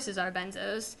versus our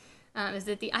benzos, is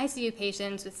that the ICU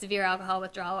patients with severe alcohol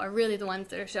withdrawal are really the ones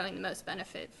that are showing the most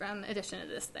benefit from addition to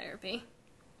this therapy.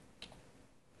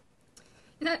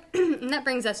 And that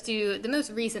brings us to the most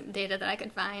recent data that I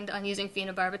could find on using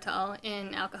phenobarbital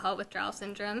in alcohol withdrawal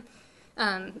syndrome.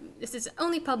 This is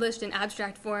only published in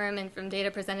abstract form and from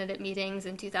data presented at meetings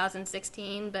in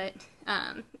 2016, but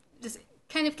just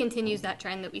kind of continues that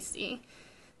trend that we see.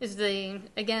 This is,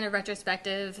 again, a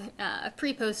retrospective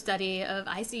pre-post study of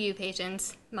ICU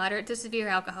patients, moderate to severe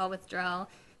alcohol withdrawal,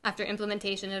 after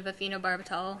implementation of a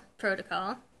phenobarbital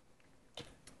protocol.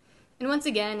 And once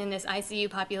again, in this ICU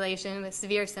population with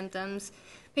severe symptoms,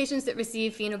 patients that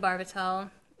received phenobarbital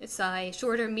saw a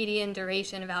shorter median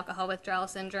duration of alcohol withdrawal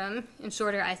syndrome and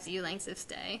shorter ICU lengths of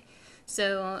stay.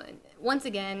 So once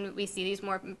again, we see these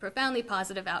more profoundly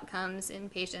positive outcomes in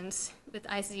patients with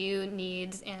ICU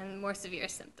needs and more severe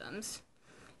symptoms.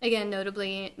 Again,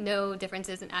 notably, no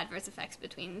differences in adverse effects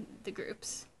between the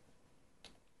groups.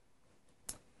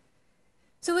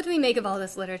 So what do we make of all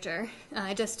this literature?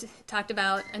 I just talked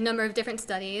about a number of different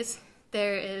studies.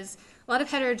 There is a lot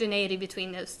of heterogeneity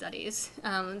between those studies.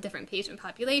 Different patient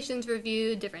populations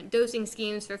reviewed, different dosing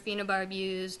schemes for phenobarb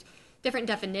used, different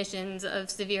definitions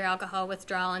of severe alcohol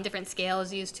withdrawal, and different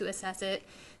scales used to assess it.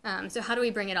 So how do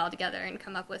we bring it all together and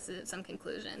come up with some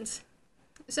conclusions?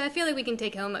 So I feel like we can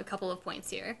take home a couple of points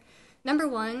here. Number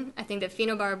one, I think that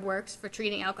phenobarb works for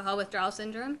treating alcohol withdrawal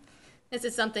syndrome. This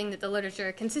is something that the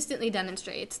literature consistently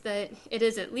demonstrates, that it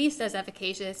is at least as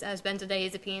efficacious as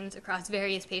benzodiazepines across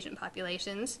various patient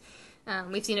populations.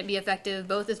 We've seen it be effective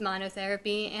both as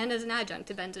monotherapy and as an adjunct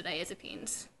to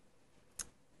benzodiazepines.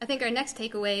 I think our next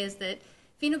takeaway is that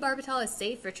phenobarbital is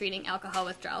safe for treating alcohol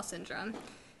withdrawal syndrome.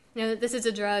 You know, this is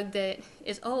a drug that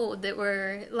is old, that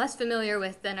we're less familiar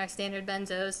with than our standard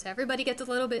benzos, so everybody gets a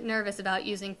little bit nervous about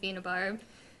using phenobarb.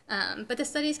 But the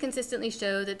studies consistently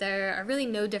show that there are really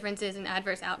no differences in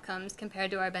adverse outcomes compared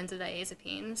to our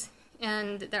benzodiazepines.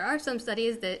 And there are some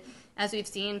studies that, as we've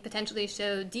seen, potentially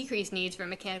show decreased needs for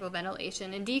mechanical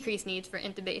ventilation and decreased needs for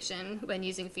intubation when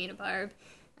using phenobarb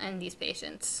in these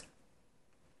patients.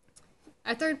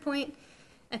 Our third point,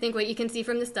 I think what you can see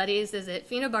from the studies is that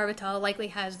phenobarbital likely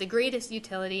has the greatest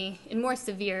utility in more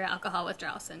severe alcohol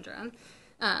withdrawal syndrome.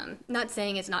 Not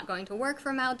saying it's not going to work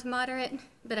for mild to moderate,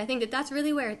 but I think that that's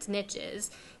really where its niche is,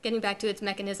 getting back to its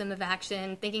mechanism of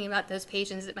action, thinking about those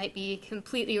patients that might be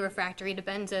completely refractory to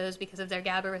benzos because of their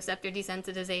GABA receptor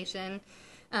desensitization.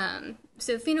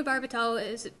 So phenobarbital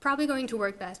is probably going to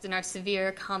work best in our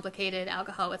severe, complicated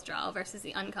alcohol withdrawal versus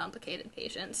the uncomplicated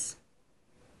patients.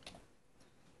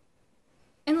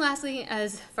 And lastly,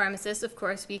 as pharmacists, of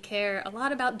course, we care a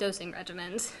lot about dosing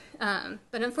regimens.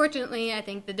 But unfortunately, I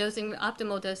think the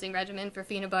optimal dosing regimen for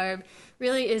phenobarb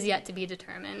really is yet to be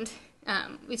determined.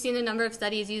 We've seen a number of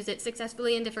studies use it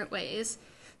successfully in different ways.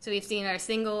 So we've seen our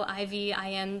single IV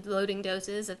IM loading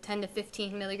doses of 10 to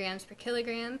 15 milligrams per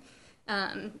kilogram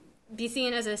be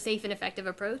seen as a safe and effective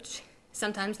approach.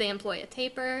 Sometimes they employ a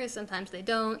taper, sometimes they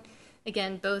don't.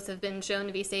 Again, both have been shown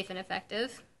to be safe and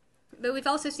effective. But we've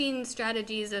also seen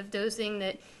strategies of dosing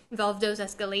that involve dose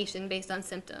escalation based on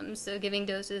symptoms. So giving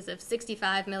doses of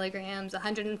 65 milligrams,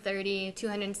 130,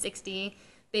 260,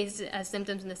 based as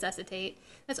symptoms necessitate.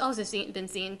 That's also been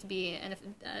seen to be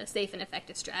a safe and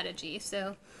effective strategy.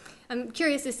 So I'm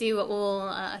curious to see what will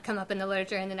come up in the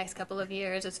literature in the next couple of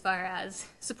years as far as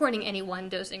supporting any one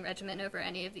dosing regimen over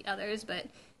any of the others. But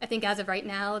I think as of right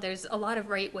now, there's a lot of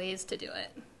right ways to do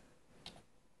it.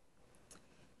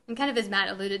 And kind of as Matt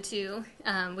alluded to,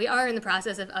 we are in the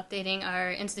process of updating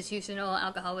our institutional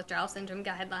alcohol withdrawal syndrome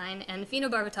guideline, and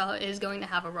phenobarbital is going to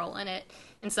have a role in it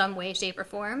in some way, shape, or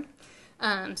form.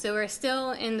 So we're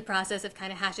still in the process of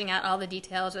kind of hashing out all the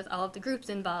details with all of the groups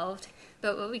involved,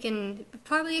 but what we can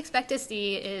probably expect to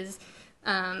see is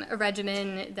a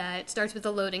regimen that starts with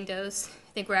a loading dose.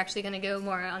 I think we're actually going to go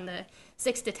more on the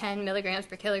 6 to 10 milligrams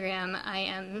per kilogram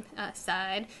IM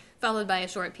side, followed by a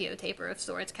short PO taper of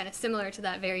sorts, kind of similar to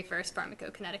that very first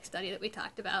pharmacokinetic study that we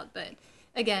talked about. But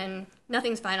again,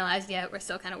 nothing's finalized yet. We're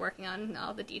still kind of working on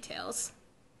all the details.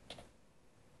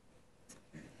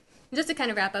 Just to kind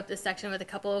of wrap up this section with a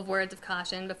couple of words of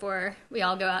caution before we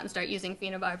all go out and start using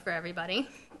phenobarb for everybody.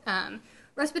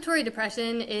 Respiratory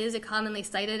depression is a commonly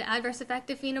cited adverse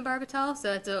effect of phenobarbital,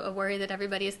 so it's a worry that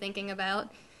everybody is thinking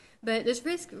about. But this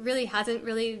risk really hasn't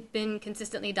been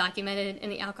consistently documented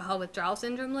in the alcohol withdrawal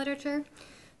syndrome literature.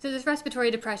 So this respiratory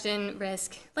depression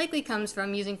risk likely comes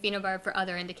from using phenobarb for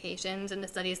other indications and the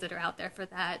studies that are out there for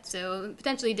that. So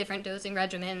potentially different dosing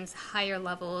regimens, higher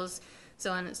levels,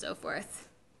 so on and so forth.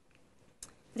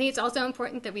 I think it's also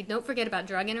important that we don't forget about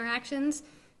drug interactions.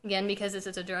 Again, because this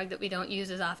is a drug that we don't use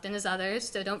as often as others,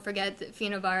 so don't forget that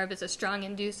phenobarb is a strong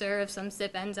inducer of some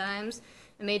CYP enzymes,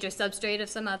 a major substrate of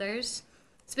some others,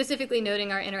 specifically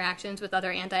noting our interactions with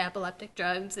other anti-epileptic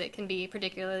drugs that can be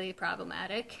particularly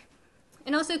problematic.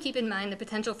 And also keep in mind the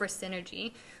potential for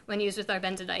synergy when used with our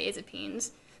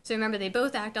benzodiazepines. So remember, they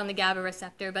both act on the GABA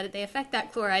receptor, but they affect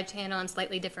that chloride channel in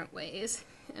slightly different ways.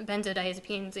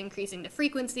 Benzodiazepines increasing the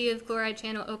frequency of chloride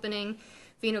channel opening,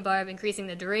 phenobarb increasing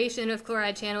the duration of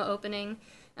chloride channel opening.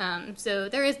 So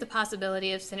there is the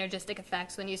possibility of synergistic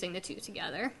effects when using the two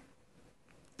together.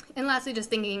 And lastly, just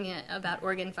thinking about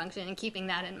organ function and keeping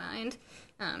that in mind.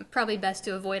 Probably best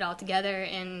to avoid altogether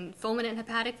in fulminant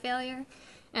hepatic failure,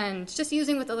 and just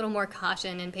using with a little more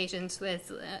caution in patients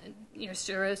with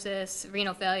cirrhosis,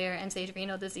 renal failure, end-stage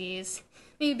renal disease.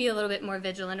 Maybe be a little bit more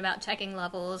vigilant about checking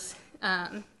levels,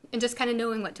 and just kind of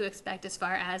knowing what to expect as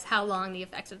far as how long the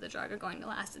effects of the drug are going to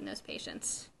last in those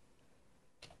patients.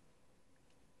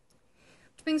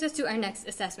 Which brings us to our next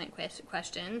assessment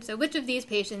question. So which of these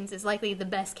patients is likely the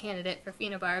best candidate for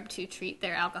phenobarb to treat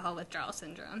their alcohol withdrawal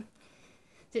syndrome?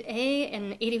 Is it A,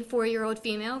 an 84-year-old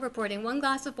female reporting 1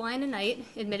 glass of wine a night,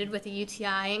 admitted with a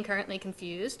UTI and currently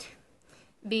confused?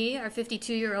 B, our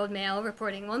 52-year-old male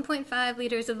reporting 1.5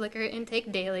 liters of liquor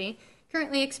intake daily,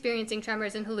 currently experiencing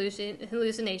tremors and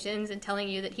hallucinations and telling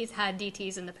you that he's had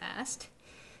DTs in the past?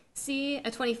 C, a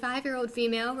 25-year-old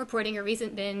female reporting a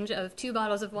recent binge of 2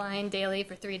 bottles of wine daily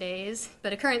for 3 days,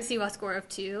 but a current CWA score of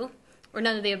 2, or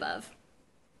none of the above?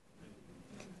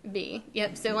 B.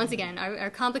 Yep, so once again, our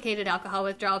complicated alcohol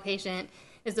withdrawal patient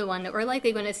is the one that we're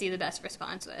likely going to see the best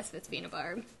response with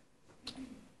phenobarb.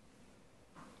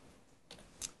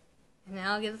 And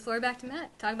now I'll give the floor back to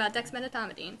Matt to talk about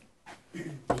dexmedetomidine.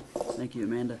 Thank you,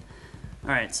 Amanda. All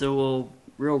right, so we'll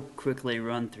real quickly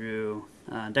run through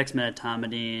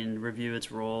dexmedetomidine, review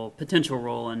its role, potential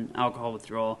role in alcohol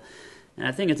withdrawal. And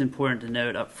I think it's important to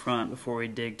note up front before we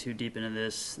dig too deep into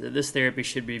this, that this therapy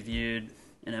should be viewed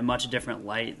in a much different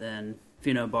light than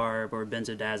phenobarb or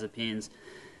benzodiazepines,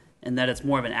 and that it's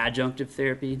more of an adjunctive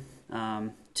therapy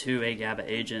to a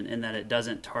GABA agent, in that it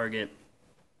doesn't target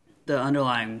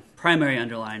the primary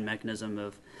underlying mechanism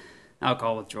of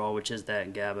alcohol withdrawal, which is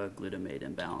that GABA glutamate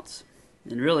imbalance.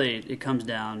 And really, it comes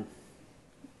down,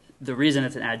 the reason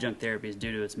it's an adjunct therapy is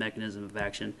due to its mechanism of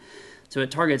action. So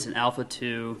it targets an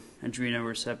alpha-2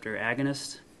 adrenoreceptor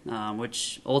agonist,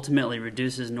 which ultimately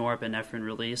reduces norepinephrine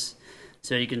release.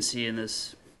 So you can see in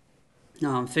this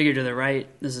figure to the right,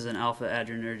 this is an alpha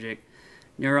adrenergic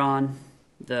neuron.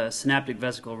 The synaptic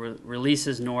vesicle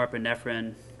releases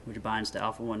norepinephrine, which binds to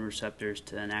alpha-1 receptors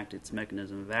to enact its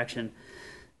mechanism of action.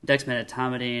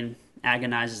 Dexmedetomidine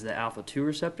agonizes the alpha-2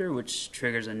 receptor, which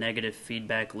triggers a negative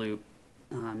feedback loop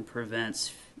and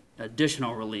prevents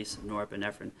additional release of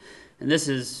norepinephrine. And this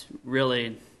is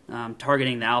really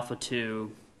targeting the alpha-2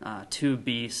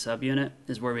 2B subunit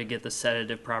is where we get the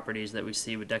sedative properties that we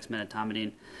see with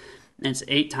dexmedetomidine. And it's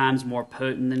 8 times more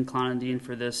potent than clonidine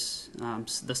for this,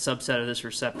 the subset of this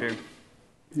receptor.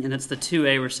 And it's the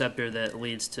 2A receptor that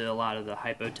leads to a lot of the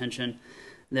hypotension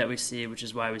that we see, which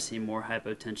is why we see more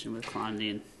hypotension with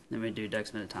clonidine than we do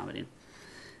dexmedetomidine.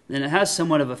 Then it has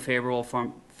somewhat of a favorable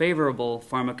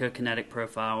pharmacokinetic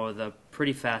profile with a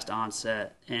pretty fast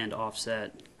onset and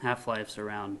offset, half-lives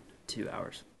around 2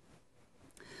 hours.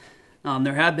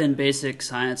 There have been basic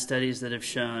science studies that have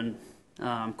shown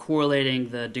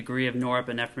correlating the degree of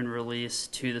norepinephrine release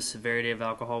to the severity of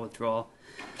alcohol withdrawal,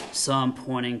 some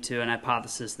pointing to an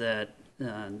hypothesis that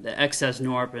the excess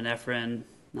norepinephrine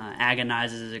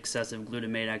agonizes excessive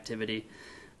glutamate activity,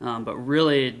 but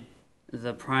really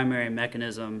the primary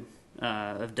mechanism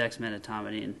of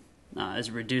dexmedetomidine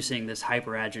is reducing this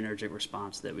hyperadrenergic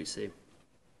response that we see.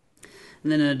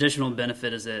 And then an additional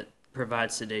benefit is it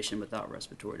provides sedation without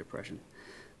respiratory depression.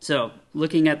 So,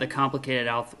 looking at the complicated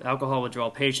alcohol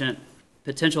withdrawal patient,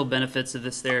 potential benefits of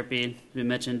this therapy, we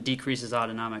mentioned, decreases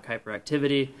autonomic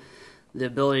hyperactivity, the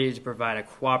ability to provide a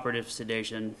cooperative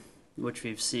sedation, which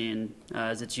we've seen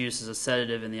as its use as a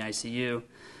sedative in the ICU,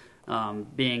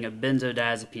 being a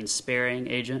benzodiazepine sparing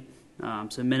agent,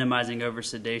 so minimizing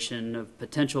oversedation of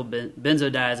potential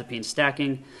benzodiazepine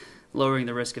stacking, lowering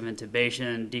the risk of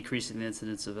intubation, decreasing the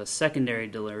incidence of a secondary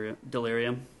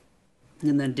delirium,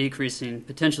 and then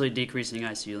potentially decreasing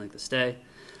ICU length of stay.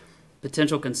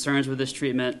 Potential concerns with this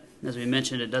treatment, as we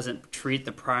mentioned, it doesn't treat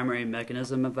the primary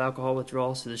mechanism of alcohol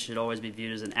withdrawal, so this should always be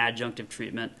viewed as an adjunctive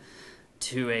treatment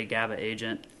to a GABA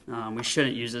agent. We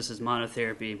shouldn't use this as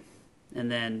monotherapy. And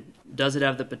then, does it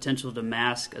have the potential to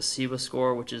mask a CWA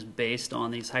score, which is based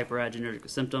on these hyperadrenergic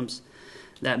symptoms?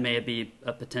 That may be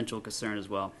a potential concern as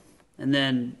well. And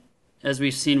then, as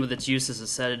we've seen with its use as a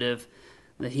sedative,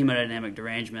 the hemodynamic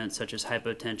derangement, such as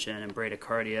hypotension and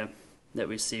bradycardia, that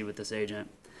we see with this agent.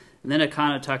 And then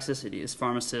econotoxicity. As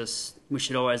pharmacists, we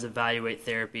should always evaluate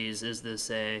therapies. Is this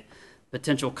a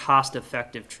potential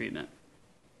cost-effective treatment?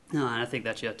 And I think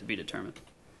that's yet to be determined.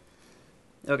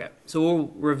 Okay, so we'll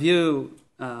review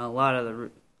a lot of the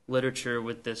literature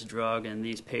with this drug and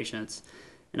these patients.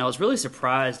 And I was really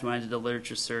surprised when I did a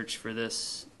literature search for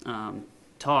this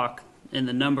talk in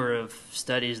the number of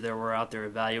studies there were out there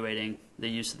evaluating the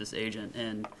use of this agent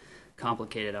in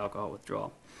complicated alcohol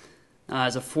withdrawal.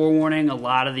 As a forewarning, a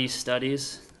lot of these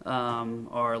studies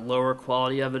are lower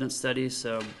quality evidence studies,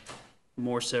 so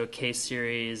more so case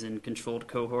series and controlled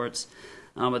cohorts.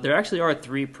 But there actually are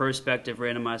 3 prospective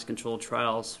randomized controlled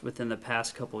trials within the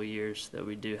past couple of years that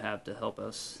we do have to help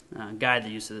us guide the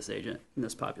use of this agent in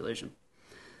this population.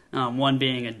 One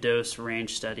being a dose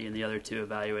range study and the other 2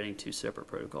 evaluating 2 separate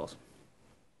protocols.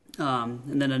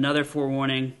 And then another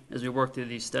forewarning as we work through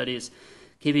these studies,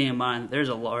 keeping in mind that there's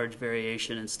a large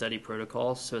variation in study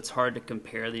protocols, so it's hard to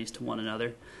compare these to one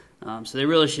another. So they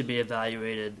really should be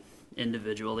evaluated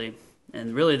individually.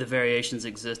 And really the variations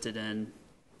existed in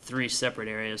 3 separate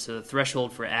areas. So the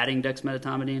threshold for adding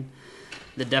dexmedetomidine,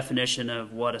 the definition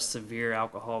of what a severe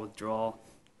alcohol withdrawal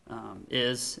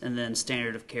is, and then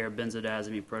standard of care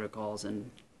benzodiazepine protocols and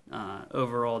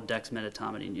overall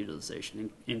dexmedetomidine utilization,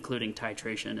 including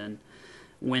titration and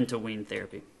when to wean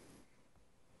therapy.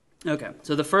 Okay,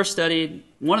 so the first study,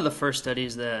 one of the first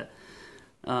studies that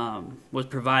was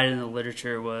provided in the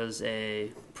literature was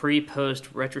a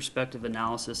pre-post retrospective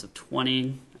analysis of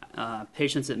 20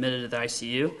 patients admitted to the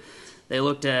ICU. They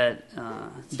looked at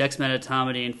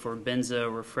dexmedetomidine for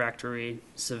benzo-refractory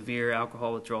severe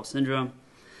alcohol withdrawal syndrome.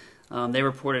 They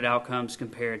reported outcomes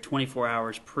compared 24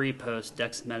 hours pre-post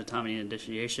dexmedetomidine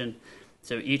initiation.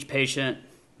 So each patient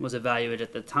was evaluated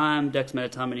at the time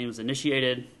dexmedetomidine was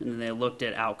initiated, and then they looked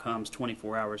at outcomes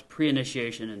 24 hours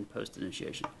pre-initiation and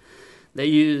post-initiation.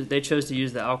 They chose to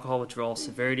use the alcohol withdrawal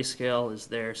severity scale as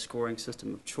their scoring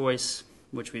system of choice,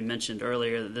 which we mentioned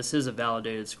earlier that this is a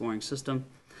validated scoring system.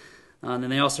 And then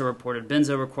they also reported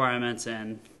benzo requirements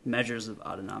and measures of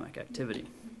autonomic activity.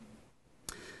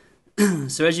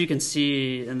 So as you can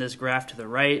see in this graph to the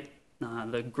right,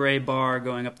 the gray bar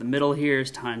going up the middle here is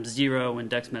times 0 when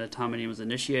dexmedetomidine was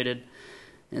initiated.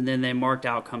 And then they marked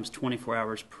outcomes 24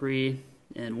 hours pre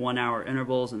in 1-hour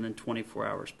intervals and then 24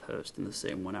 hours post in the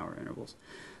same 1-hour intervals.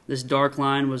 This dark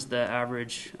line was the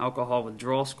average alcohol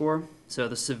withdrawal score, so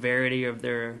the severity of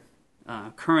their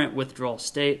current withdrawal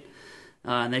state.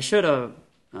 And they showed a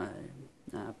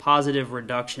positive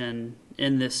reduction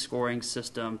in this scoring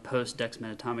system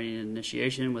post-dexmedetomidine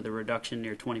initiation with a reduction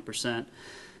near 20%,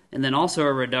 and then also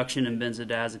a reduction in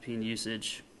benzodiazepine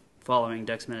usage following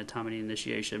dexmedetomidine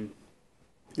initiation,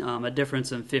 a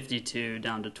difference in 52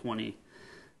 down to 20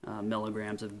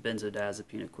 milligrams of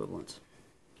benzodiazepine equivalents.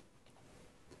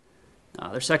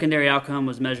 Their secondary outcome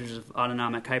was measures of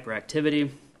autonomic hyperactivity.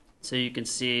 So you can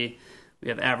see we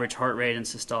have average heart rate and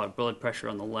systolic blood pressure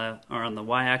on the left or on the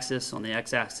y-axis. On the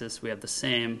x-axis, we have the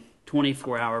same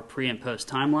 24-hour pre and post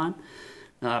timeline.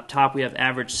 Up top, we have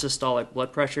average systolic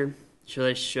blood pressure. So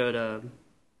they showed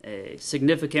a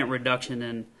significant reduction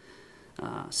in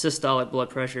systolic blood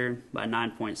pressure by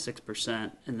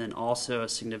 9.6%, and then also a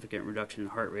significant reduction in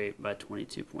heart rate by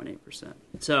 22.8%.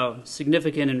 So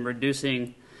significant in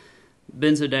reducing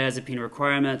benzodiazepine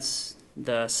requirements,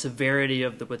 the severity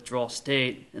of the withdrawal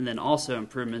state, and then also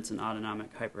improvements in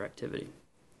autonomic hyperactivity.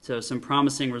 So some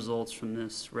promising results from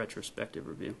this retrospective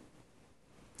review.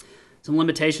 Some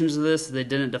limitations of this, they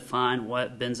didn't define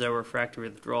what benzo-refractory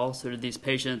withdrawal. So did these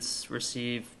patients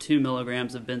receive 2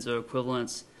 milligrams of benzo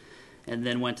equivalents and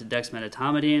then went to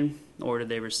dexmedetomidine, or did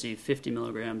they receive 50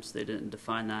 milligrams? They didn't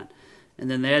define that. And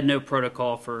then they had no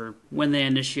protocol for when they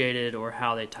initiated or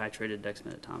how they titrated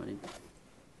dexmedetomidine.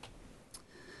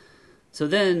 So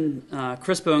then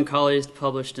Crispo and colleagues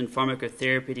published in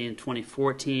Pharmacotherapy in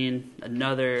 2014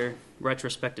 another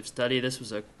retrospective study. This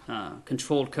was a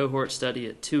controlled cohort study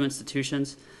at 2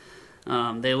 institutions.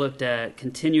 They looked at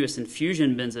continuous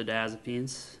infusion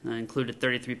benzodiazepines, included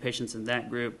 33 patients in that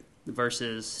group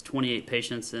versus 28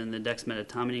 patients in the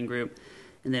dexmedetomidine group.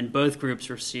 And then both groups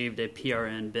received a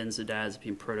PRN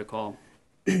benzodiazepine protocol.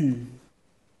 And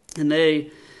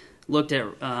they looked at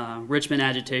Richmond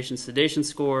Agitation Sedation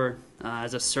Score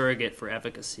as a surrogate for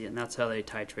efficacy, and that's how they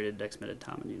titrated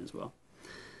dexmedetomidine as well.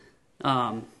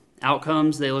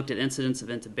 Outcomes, they looked at incidence of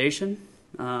intubation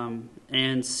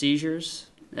and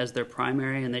seizures as their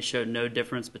primary, and they showed no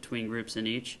difference between groups in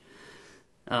each.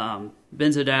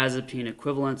 Benzodiazepine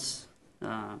equivalents,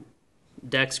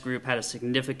 Dex group had a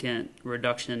significant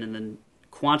reduction in the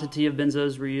quantity of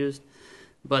benzos reused,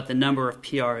 but the number of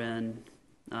PRN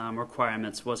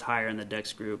requirements was higher in the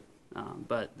Dex group,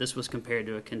 but this was compared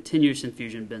to a continuous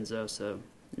infusion benzo, so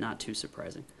not too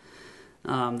surprising.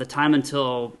 The time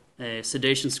until a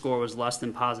sedation score was less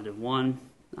than +1,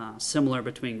 similar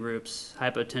between groups,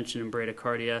 hypotension and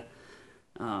bradycardia,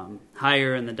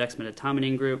 higher in the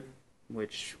dexmedetomidine group,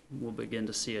 which we'll begin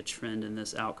to see a trend in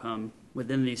this outcome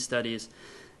within these studies,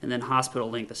 and then hospital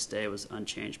length of stay was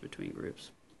unchanged between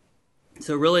groups.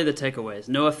 So really the takeaways,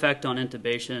 no effect on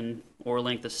intubation or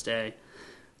length of stay.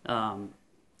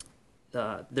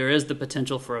 There is the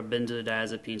potential for a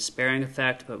benzodiazepine sparing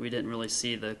effect, but we didn't really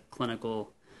see the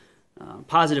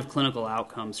positive clinical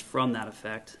outcomes from that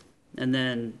effect. And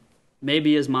then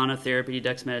maybe as monotherapy,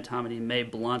 dexmedetomidine may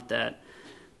blunt that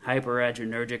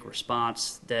hyperadrenergic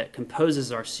response that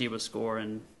composes our CIWA score,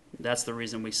 and that's the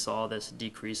reason we saw this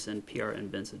decrease in PRN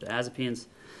benzodiazepines.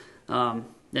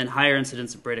 then higher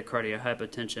incidence of bradycardia,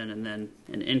 hypotension, and then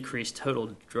an increased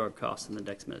total drug cost in the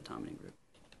dexmedetomidine group.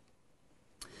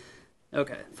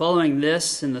 Okay, following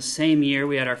this, in the same year,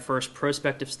 we had our first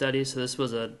prospective study. So this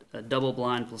was a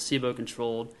double-blind,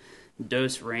 placebo-controlled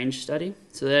dose range study.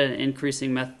 So they had an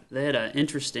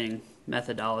interesting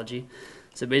methodology.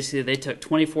 So basically, they took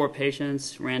 24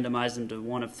 patients, randomized them to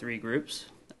one of three groups: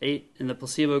 8 in the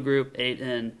placebo group, 8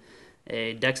 in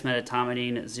a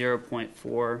dexmedetomidine at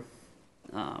 0.4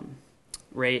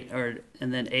 rate,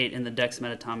 and then 8 in the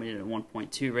dexmedetomidine at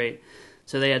 1.2 rate.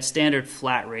 So they had standard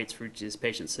flat rates for each of these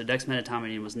patients. So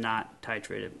dexmedetomidine was not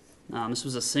titrated. This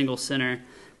was a single center,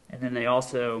 and then they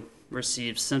also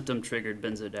received symptom-triggered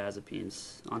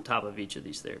benzodiazepines on top of each of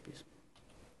these therapies.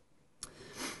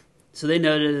 So they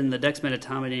noted in the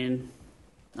dexmedetomidine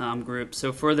group,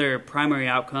 so for their primary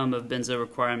outcome of benzo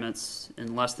requirements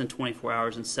in less than 24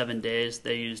 hours and 7 days,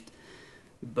 they used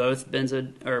both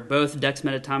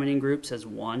dexmedetomidine groups as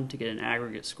one to get an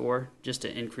aggregate score, just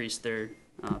to increase their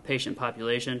patient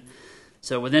population.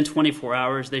 So within 24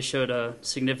 hours, they showed a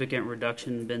significant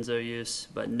reduction in benzo use,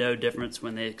 but no difference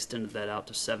when they extended that out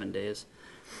to 7 days.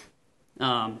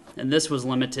 And this was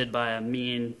limited by a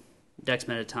mean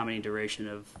dexmedetomidine duration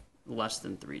of less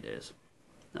than 3 days.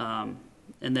 And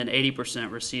then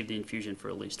 80% received the infusion for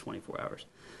at least 24 hours.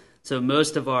 So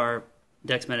most of our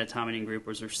dexmedetomidine group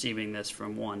was receiving this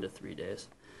from 1 to 3 days.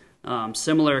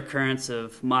 Similar occurrence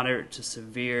of moderate to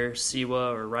severe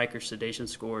CIWA or Riker sedation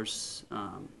scores,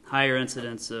 higher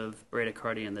incidence of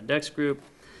bradycardia in the DEX group,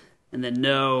 and then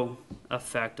no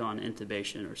effect on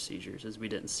intubation or seizures, as we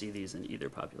didn't see these in either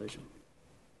population.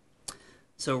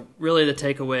 So really the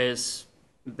takeaways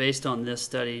based on this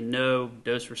study, no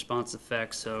dose-response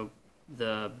effects. So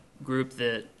the group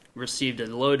that received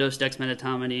a low-dose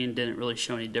dexmedetomidine didn't really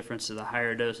show any difference to the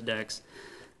higher-dose dex.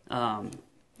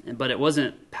 But it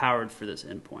wasn't powered for this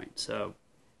endpoint, so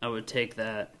I would take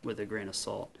that with a grain of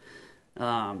salt.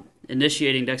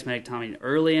 Initiating dexmedetomidine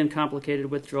early in complicated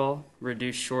withdrawal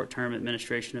reduced short-term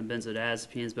administration of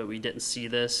benzodiazepines, but we didn't see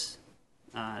this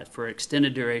for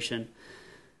extended duration.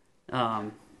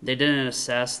 They didn't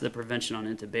assess the prevention on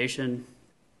intubation,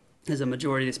 as a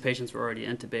majority of these patients were already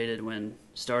intubated when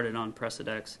started on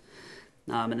Precedex.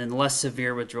 And then less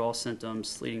severe withdrawal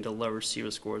symptoms leading to lower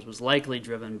CIWA scores was likely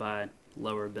driven by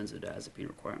lower benzodiazepine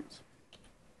requirements.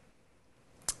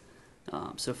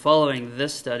 So following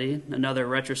this study, another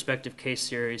retrospective case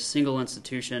series, single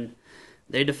institution,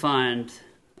 they defined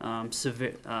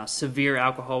severe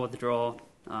alcohol withdrawal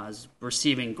as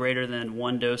receiving greater than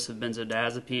 1 dose of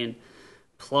benzodiazepine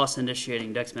plus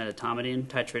initiating dexmedetomidine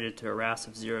titrated to a RASS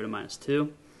of 0 to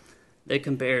 -2. They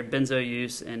compared benzo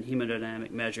use and hemodynamic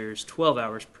measures 12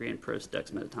 hours pre and post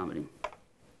dexmedetomidine.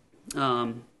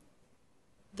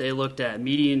 They looked at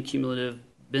median cumulative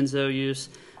benzo use,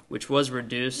 which was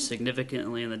reduced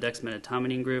significantly in the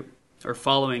dexmedetomidine group, or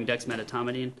following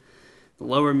dexmedetomidine. The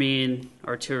lower mean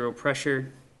arterial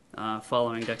pressure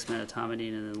following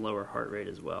dexmedetomidine, and then lower heart rate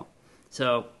as well.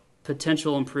 So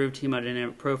potential improved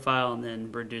hemodynamic profile and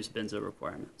then reduced benzo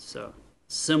requirements. So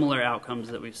similar outcomes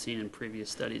that we've seen in previous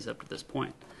studies up to this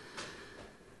point.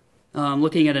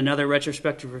 Looking at another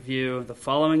retrospective review the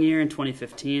following year in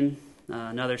 2015,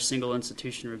 another single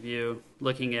institution review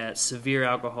looking at severe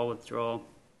alcohol withdrawal,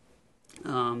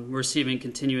 receiving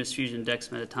continuous fusion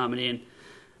dexmedetomidine.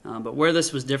 But where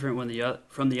this was different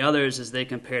from the others is they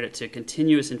compared it to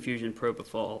continuous infusion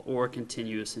propofol or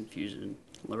continuous infusion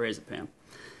lorazepam.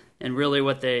 And really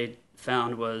what they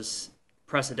found was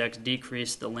Precedex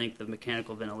decreased the length of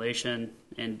mechanical ventilation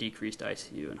and decreased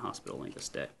ICU and hospital length of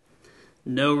stay.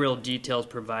 No real details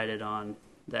provided on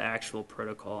the actual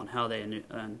protocol and how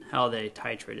they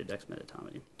titrated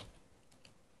dexmedetomidine.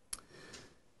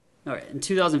 All right, in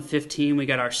 2015, we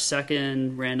got our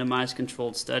second randomized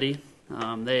controlled study.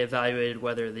 They evaluated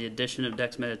whether the addition of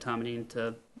dexmedetomidine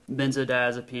to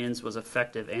benzodiazepines was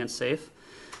effective and safe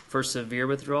for severe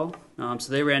withdrawal.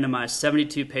 So they randomized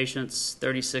 72 patients,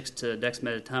 36 to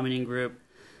dexmedetomidine group,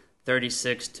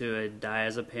 36 to a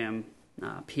diazepam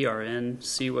PRN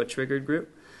CIWA triggered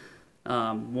group.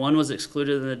 One was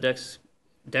excluded in the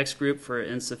dex group for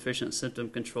insufficient symptom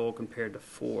control compared to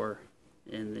 4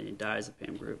 in the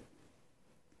diazepam group.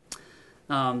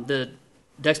 The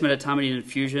dexmedetomidine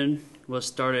infusion was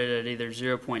started at either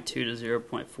 0.2 to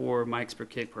 0.4 mics per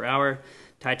kg per hour,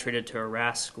 titrated to a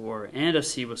RASS score and a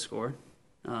CIWA score.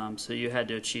 So you had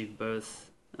to achieve both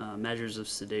measures of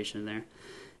sedation there.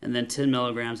 And then 10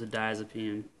 milligrams of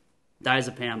diazepam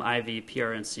IV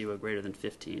PRN CIWA greater than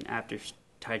 15 after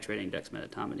titrating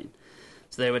dexmedetomidine.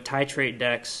 So they would titrate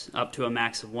dex up to a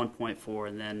max of 1.4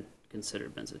 and then consider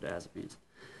benzodiazepines.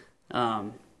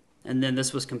 And then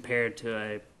this was compared to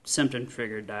a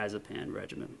symptom-triggered diazepam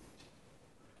regimen.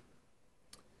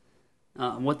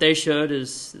 What they showed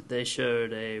is they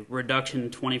showed a reduction in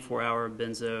 24-hour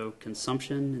benzo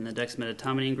consumption in the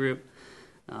dexmedetomidine group.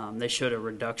 They showed a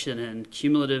reduction in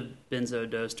cumulative benzo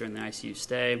dose during the ICU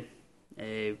stay,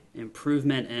 a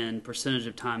improvement in percentage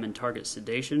of time in target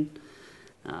sedation.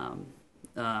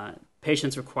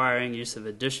 Patients requiring use of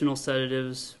additional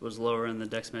sedatives was lower in the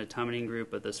dexmedetomidine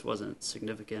group, but this wasn't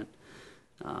significant.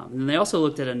 And they also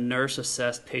looked at a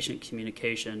nurse-assessed patient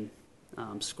communication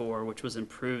score, which was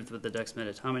improved with the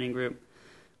dexmedetomidine group,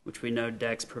 which we know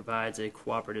Dex provides a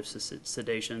cooperative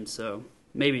sedation, so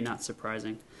maybe not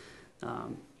surprising.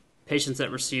 Patients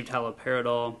that received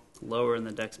haloperidol, lower in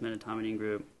the dexmedetomidine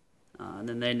group, and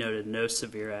then they noted no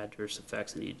severe adverse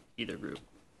effects in either group,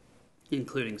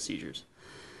 including seizures.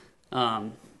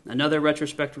 Another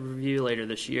retrospective review later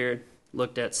this year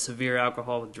looked at severe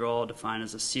alcohol withdrawal defined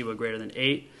as a CWA greater than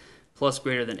 8 plus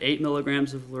greater than 8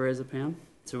 milligrams of lorazepam.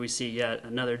 So we see yet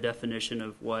another definition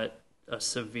of what a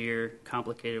severe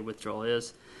complicated withdrawal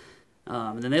is.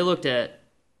 And then they looked at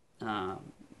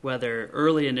whether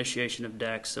early initiation of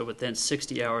DEX, so within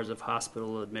 60 hours of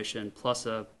hospital admission, plus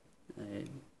a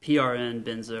PRN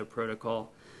benzo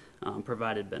protocol,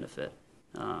 provided benefit.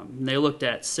 They looked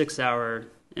at 6-hour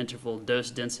interval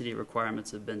dose density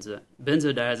requirements of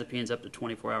benzodiazepines up to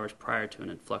 24 hours prior to an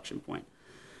inflection point.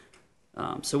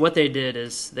 So what they did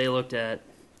is they looked at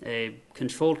a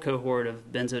controlled cohort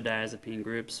of benzodiazepine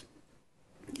groups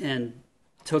and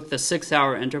took the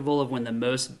 6-hour interval of when the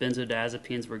most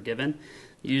benzodiazepines were given,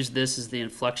 used this as the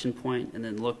inflection point, and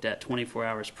then looked at 24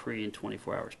 hours pre and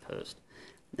 24 hours post,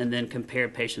 and then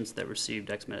compared patients that received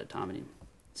dexmedetomidine.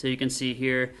 So you can see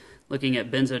here, looking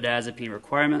at benzodiazepine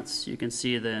requirements, you can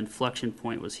see the inflection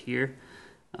point was here.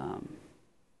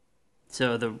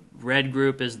 So the red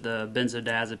group is the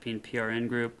benzodiazepine PRN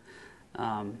group.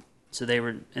 So they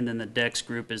were, and then the DEX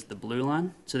group is the blue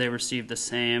line. So they received the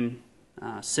same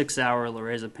 6-hour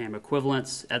lorazepam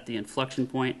equivalents at the inflection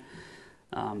point.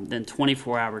 Then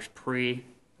 24 hours pre,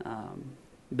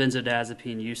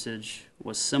 benzodiazepine usage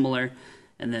was similar.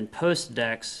 And then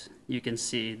post-DEX, you can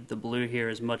see the blue here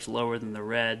is much lower than the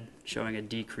red, showing a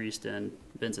decrease in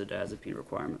benzodiazepine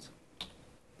requirements.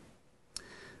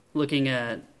 Looking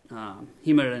at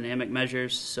hemodynamic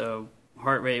measures, so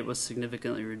heart rate was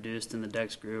significantly reduced in the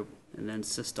DEX group, and then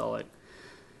systolic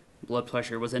blood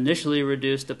pressure was initially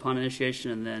reduced upon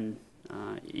initiation and then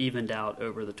evened out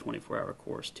over the 24-hour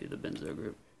course to the benzo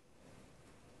group.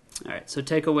 All right, so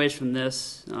takeaways from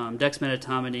this,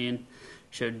 dexmedetomidine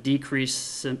showed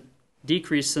decreased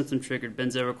symptom-triggered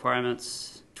benzo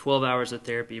requirements, 12 hours of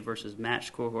therapy versus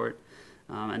matched cohort,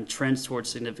 and trends towards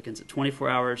significance at 24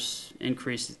 hours,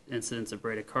 increased incidence of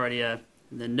bradycardia,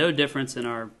 and then no difference in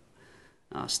our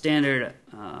standard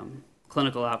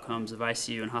clinical outcomes of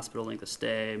ICU and hospital length of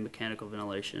stay, mechanical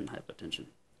ventilation, and hypotension.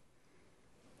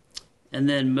 And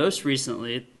then most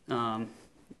recently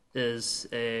is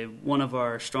one of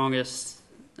our strongest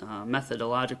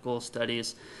methodological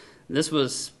studies. This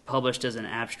was published as an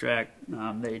abstract.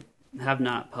 They have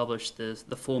not published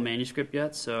the full manuscript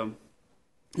yet, so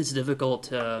it's difficult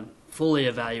to fully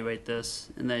evaluate this,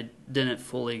 and they didn't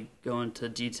fully go into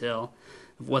detail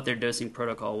of what their dosing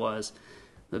protocol was.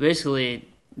 But basically,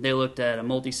 they looked at a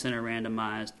multi-center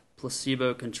randomized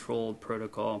placebo-controlled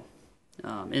protocol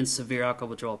in severe alcohol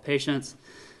withdrawal patients,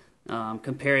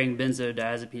 comparing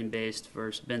benzodiazepine-based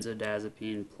versus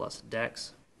benzodiazepine plus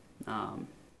DEX.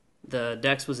 The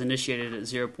DEX was initiated at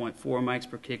 0.4 mics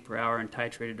per kg per hour and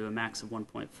titrated to a max of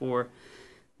 1.4.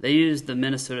 They used the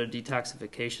Minnesota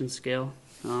detoxification scale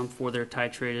for their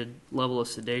titrated level of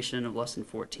sedation of less than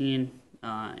 14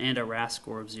 and a RASS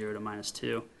score of 0 to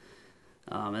 -2.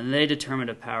 And they determined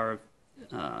a power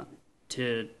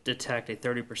to detect a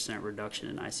 30% reduction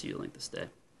in ICU length of stay.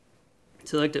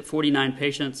 So they looked at 49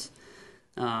 patients.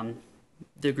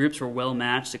 The groups were well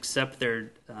matched, except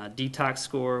their detox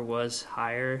score was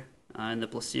higher in the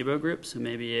placebo group, so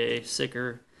maybe a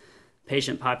sicker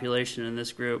patient population in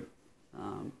this group.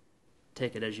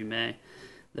 Take it as you may.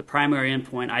 The primary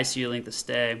endpoint, ICU length of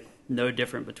stay, no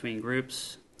different between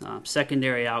groups.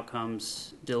 Secondary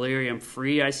outcomes,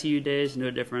 delirium-free ICU days,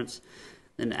 no difference.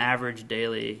 And average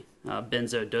daily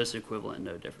benzo dose equivalent,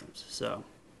 no difference. So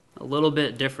a little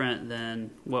bit different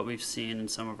than what we've seen in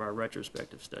some of our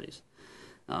retrospective studies.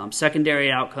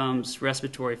 Secondary outcomes,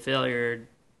 respiratory failure,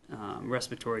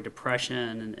 respiratory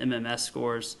depression, and MMS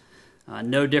scores,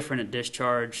 no different at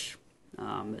discharge.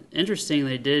 Interesting,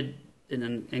 they did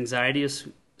an anxiety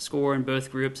score in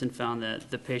both groups and found that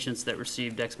the patients that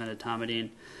received dexmedetomidine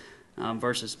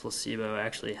versus placebo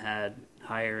actually had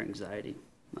higher anxiety.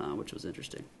 which was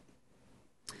interesting.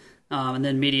 And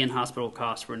then median hospital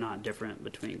costs were not different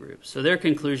between groups. So their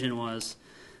conclusion was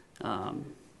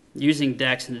using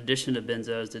Dex in addition to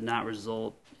benzos did not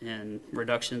result in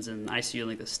reductions in ICU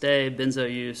length of stay,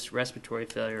 benzo use, respiratory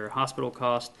failure, or hospital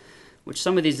cost, which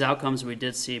some of these outcomes we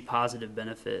did see positive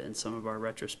benefit in some of our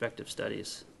retrospective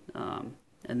studies.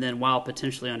 And then while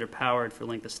potentially underpowered for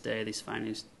length of stay, these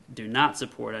findings do not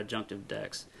support adjunctive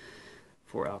Dex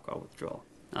for alcohol withdrawal.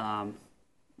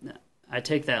 I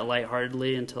take that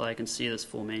lightheartedly until I can see this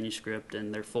full manuscript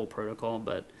and their full protocol,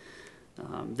 but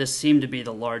this seemed to be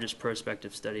the largest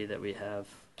prospective study that we have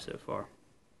so far.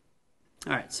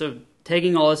 All right, so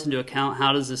taking all this into account,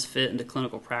 how does this fit into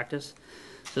clinical practice?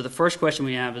 So the first question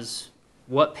we have is,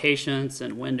 what patients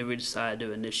and when do we decide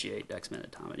to initiate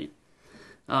dexmedetomidine?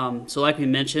 So like we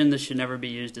mentioned, this should never be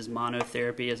used as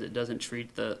monotherapy as it doesn't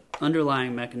treat the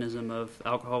underlying mechanism of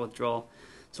alcohol withdrawal.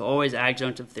 So always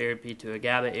adjunctive therapy to a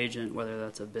GABA agent, whether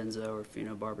that's a benzo or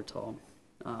phenobarbital.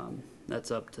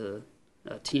 That's up to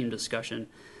a team discussion.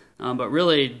 But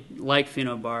really, like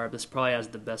phenobarb, this probably has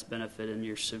the best benefit in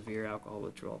your severe alcohol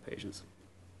withdrawal patients.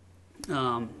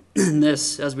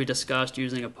 This, as we discussed,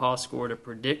 using a PAW score to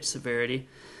predict severity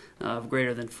of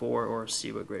greater than 4 or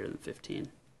CWA greater than 15.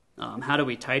 How do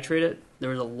we titrate it?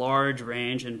 There was a large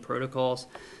range in protocols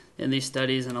in these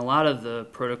studies, and a lot of the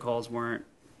protocols weren't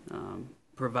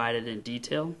provided in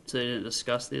detail, so they didn't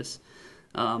discuss this.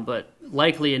 But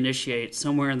likely initiate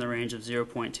somewhere in the range of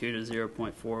 0.2 to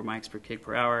 0.4 mics per kg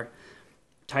per hour,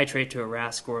 titrate to a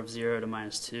RAS score of 0 to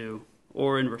 -2,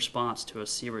 or in response to a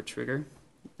CWA trigger,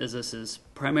 as this is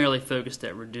primarily focused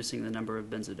at reducing the number of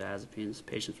benzodiazepines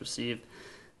patients receive,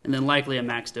 and then likely a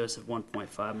max dose of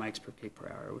 1.5 mics per kg per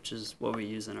hour, which is what we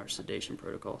use in our sedation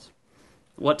protocols.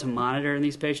 What to monitor in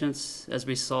these patients, as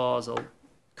we saw, is a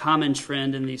common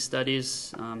trend in these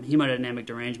studies. Hemodynamic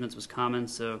derangements was common,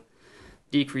 so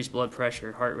decreased blood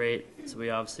pressure, heart rate, so we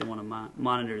obviously want to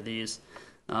monitor these.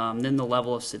 Then the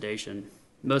level of sedation.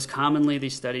 Most commonly,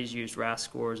 these studies used RAS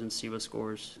scores and CWA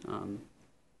scores, and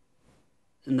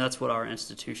that's what our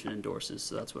institution endorses,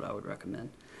 so that's what I would recommend.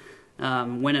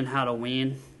 When and how to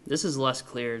wean. This is less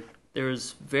clear. There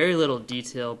was very little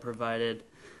detail provided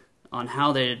on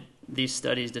how these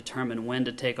studies determine when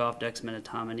to take off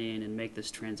dexmedetomidine and make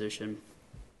this transition.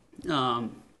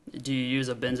 Do you use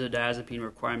a benzodiazepine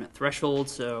requirement threshold?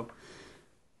 So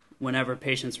whenever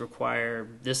patients require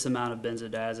this amount of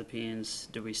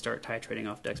benzodiazepines, do we start titrating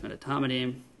off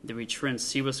dexmedetomidine? Do we trend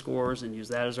CWA scores and use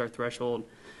that as our threshold?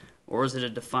 Or is it a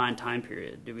defined time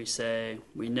period? Do we say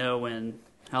we know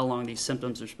how long these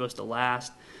symptoms are supposed to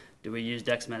last? Do we use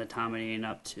dexmedetomidine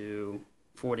up to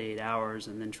 48 hours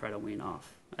and then try to wean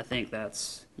off? I think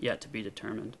that's yet to be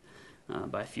determined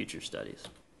by future studies.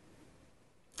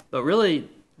 But really,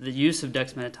 the use of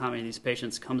dexmedetomidine in these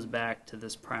patients comes back to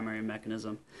this primary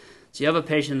mechanism. So you have a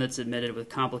patient that's admitted with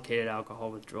complicated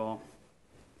alcohol withdrawal.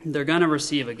 They're going to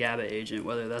receive a GABA agent,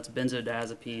 whether that's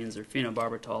benzodiazepines or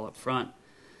phenobarbital up front,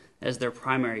 as their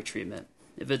primary treatment.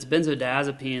 If it's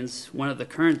benzodiazepines, one of the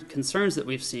current concerns that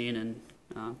we've seen in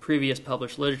previous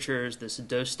published literature is this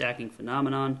dose stacking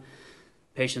phenomenon.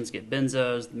 Patients get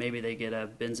benzos, maybe they get a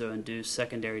benzo-induced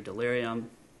secondary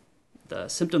delirium. The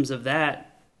symptoms of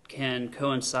that can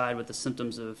coincide with the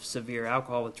symptoms of severe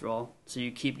alcohol withdrawal, so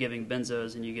you keep giving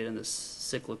benzos and you get in this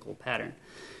cyclical pattern.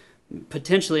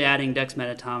 Potentially adding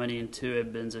dexmedetomidine to a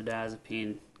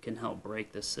benzodiazepine can help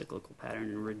break this cyclical pattern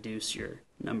and reduce your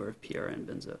number of PRN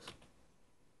benzos.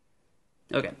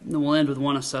 Okay, then we'll end with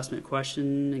one assessment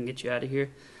question and get you out of here.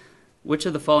 Which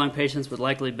of the following patients would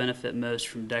likely benefit most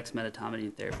from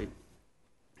dexmedetomidine therapy?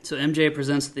 So MJ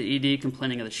presents to the ED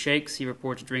complaining of the shakes. He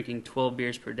reports drinking 12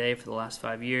 beers per day for the last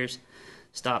 5 years.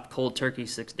 Stopped cold turkey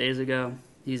 6 days ago.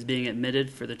 He's being admitted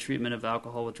for the treatment of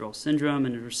alcohol withdrawal syndrome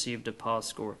and received a PAWS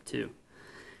score of 2.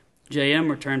 JM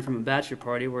returned from a bachelor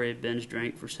party where he binge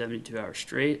drank for 72 hours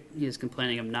straight. He is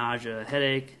complaining of nausea,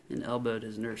 headache, and elbowed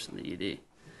his nurse in the ED.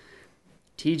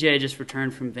 TJ just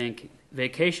returned from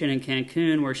vacation in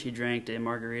Cancun where she drank a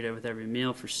margarita with every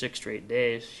meal for 6 straight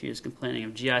days. She is complaining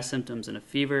of GI symptoms and a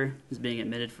fever, is being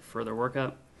admitted for further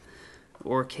workup.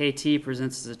 Or KT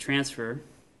presents as a transfer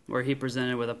where he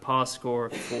presented with a PAWS score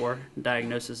of 4,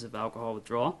 diagnosis of alcohol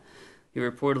withdrawal. He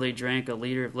reportedly drank a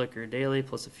liter of liquor daily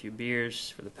plus a few beers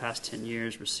for the past 10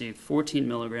 years, received 14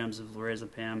 milligrams of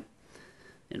lorazepam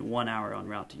in 1 hour en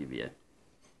route to UVA.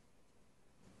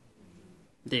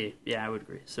 D, yeah, I would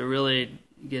agree. So really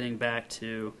getting back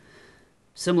to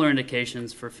similar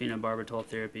indications for phenobarbital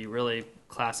therapy, really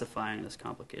classifying this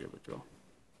complicated withdrawal.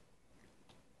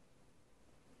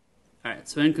 All right,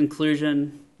 so in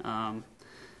conclusion,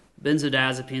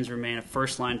 Benzodiazepines remain a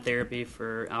first-line therapy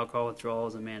for alcohol withdrawal,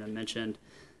 as Amanda mentioned.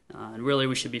 And really,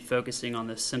 we should be focusing on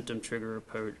the symptom trigger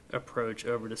approach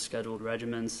over the scheduled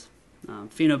regimens.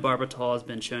 Phenobarbital has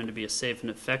been shown to be a safe and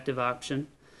effective option.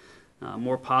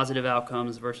 More positive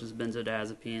outcomes versus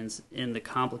benzodiazepines in the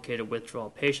complicated withdrawal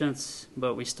patients,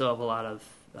 but we still have a lot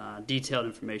of detailed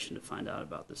information to find out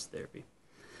about this therapy.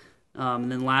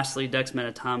 And then lastly,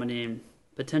 dexmedetomidine,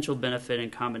 potential benefit in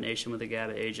combination with a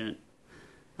GABA agent.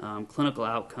 Clinical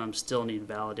outcomes still need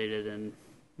validated and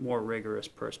more rigorous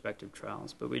prospective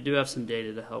trials, but we do have some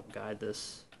data to help guide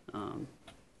this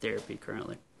therapy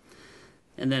currently.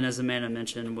 And then, as Amanda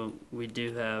mentioned, we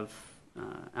do have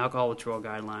alcohol withdrawal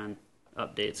guideline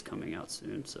updates coming out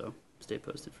soon, so stay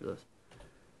posted for those.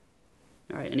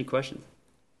 All right, any questions?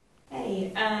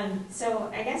 Hey,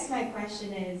 so I guess my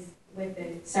question is with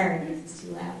the, sorry if this is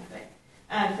too loud,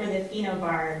 but for the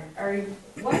phenobarb,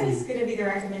 what is going to be the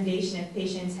recommendation if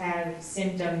patients have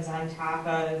symptoms on top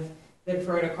of the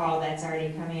protocol that's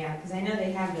already coming out? Because I know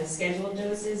they have the scheduled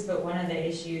doses, but one of the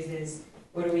issues is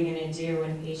what are we going to do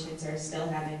when patients are still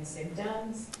having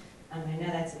symptoms? I know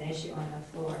that's an issue on the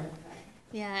floor.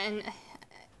 Yeah, and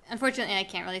unfortunately I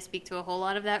can't really speak to a whole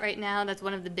lot of that right now. That's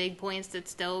one of the big points that's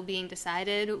still being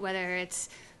decided, whether it's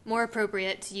more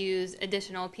appropriate to use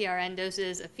additional PRN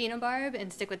doses of phenobarb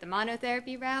and stick with the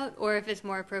monotherapy route, or if it's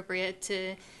more appropriate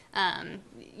to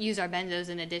use our benzos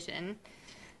in addition.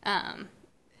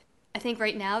 I think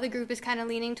right now the group is kind of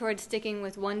leaning towards sticking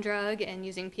with one drug and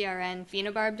using PRN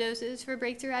phenobarb doses for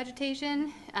breakthrough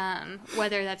agitation,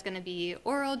 whether that's going to be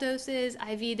oral doses,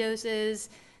 IV doses,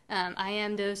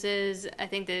 IM doses. I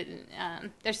think that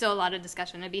there's still a lot of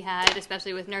discussion to be had,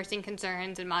 especially with nursing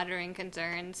concerns and monitoring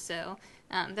concerns. So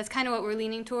that's kind of what we're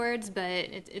leaning towards, but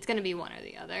it's going to be one or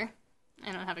the other.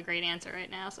 I don't have a great answer right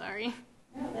now, sorry.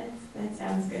 No, that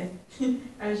sounds good.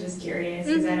 I was just curious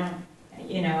because I don't,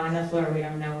 on the floor we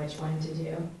don't know which one to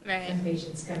do. Right. When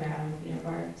patients come out on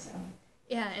phenobarb, so.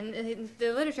 Yeah, and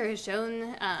the literature has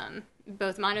shown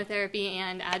both monotherapy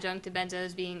and adjunct to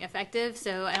benzos being effective,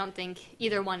 so I don't think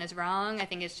either one is wrong. I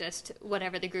think it's just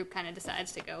whatever the group kind of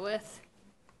decides to go with.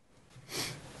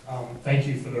 Thank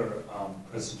you for the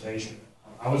presentation.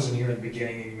 I wasn't here in the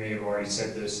beginning, and you may have already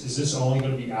said this. Is this only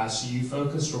going to be ICU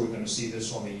focused, or are we going to see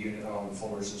this on the unit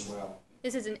floors as well?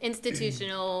 This is an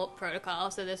institutional protocol,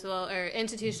 so this will, or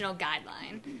institutional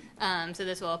guideline. So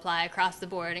this will apply across the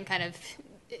board and kind of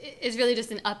is really just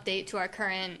an update to our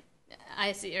current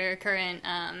ICU or current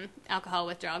alcohol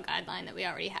withdrawal guideline that we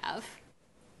already have.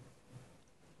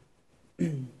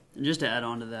 And just to add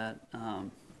on to that,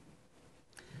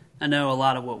 I know a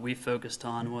lot of what we focused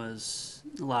on was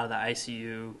a lot of the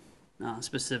ICU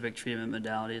specific treatment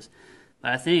modalities.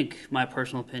 But I think, my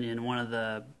personal opinion, one of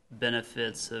the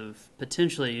benefits of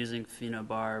potentially using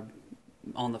phenobarb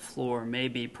on the floor may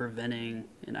be preventing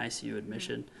an ICU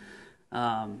admission.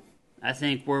 I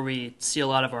think where we see a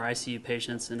lot of our ICU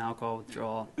patients in alcohol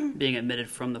withdrawal being admitted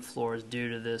from the floor is due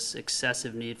to this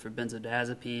excessive need for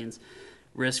benzodiazepines,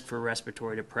 risk for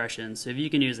respiratory depression. So if you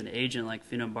can use an agent like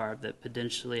phenobarb that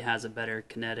potentially has a better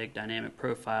kinetic dynamic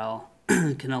profile,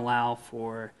 can allow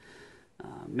for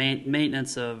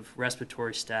maintenance of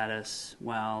respiratory status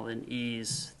while in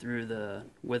ease through the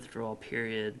withdrawal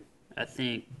period, I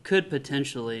think could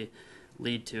potentially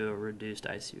lead to a reduced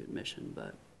ICU admission,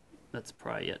 but that's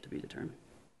probably yet to be determined.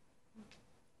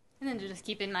 And then to just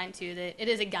keep in mind, too, that it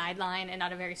is a guideline and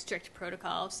not a very strict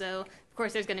protocol. So, of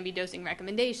course, there's going to be dosing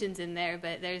recommendations in there,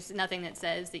 but there's nothing that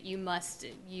says that you must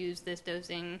use this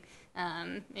dosing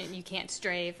and you can't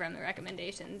stray from the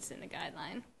recommendations in the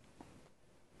guideline.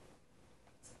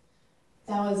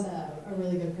 That was a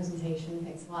really good presentation.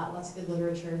 Thanks a lot. Lots of good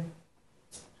literature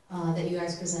that you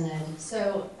guys presented.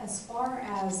 So as far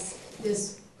as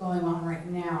this going on right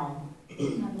now,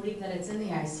 I believe that it's in the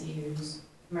ICUs.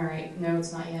 Am I right? No,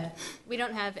 it's not yet. We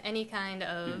don't have any kind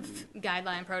of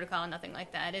guideline protocol, nothing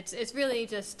like that. It's really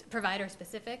just provider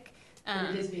specific.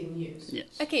 But it is being used. Yes.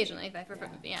 Occasionally,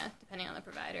 depending on the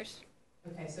providers.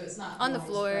 Okay, so it's not on the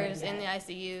floors, yet. in the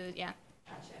ICU, yeah.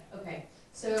 Gotcha. Okay.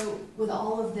 So with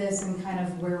all of this and kind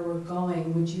of where we're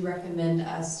going, would you recommend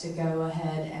us to go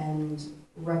ahead and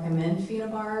recommend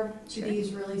phenobarb to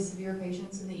these really severe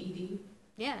patients in the ED?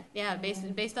 Yeah.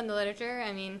 Based on the literature,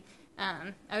 I mean,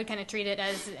 I would kind of treat it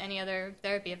as any other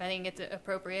therapy. If I think it's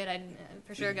appropriate, I'd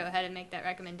for sure go ahead and make that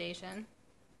recommendation.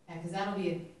 Yeah, because that'll be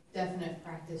a definite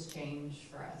practice change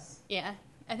for us. Yeah.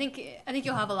 I think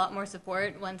you'll have a lot more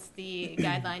support once the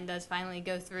guideline does finally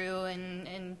go through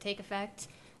and take effect.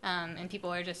 And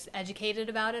people are just educated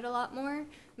about it a lot more.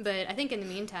 But I think in the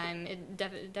meantime, it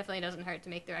definitely doesn't hurt to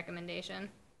make the recommendation.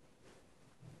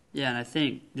 Yeah, and I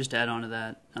think, just to add on to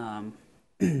that,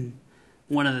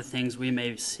 one of the things we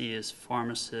may see as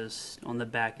pharmacists on the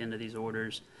back end of these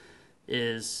orders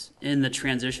is in the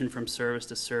transition from service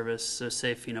to service. So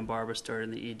say phenobarb started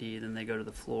in the ED, then they go to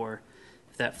the floor.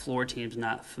 If that floor team's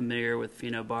not familiar with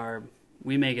phenobarb,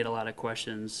 we may get a lot of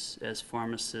questions as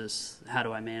pharmacists. How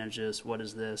do I manage this? What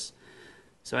is this?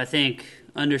 So I think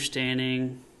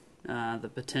understanding the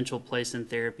potential place in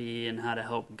therapy and how to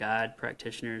help guide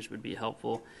practitioners would be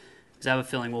helpful, because I have a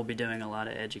feeling we'll be doing a lot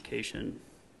of education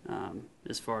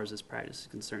as far as this practice is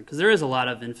concerned, because there is a lot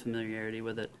of unfamiliarity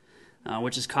with it,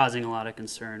 which is causing a lot of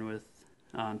concern with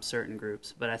certain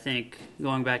groups. But I think,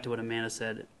 going back to what Amanda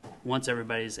said, once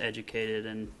everybody's educated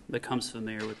and becomes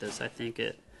familiar with this, I think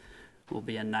it will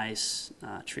be a nice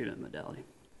treatment modality.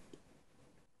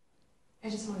 I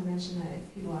just want to mention that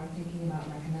if people are thinking about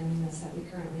recommending this, that we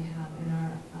currently have in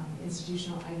our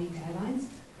institutional IV guidelines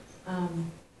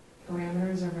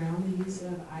parameters around the use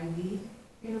of IV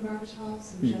phenobarbital,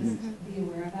 so just be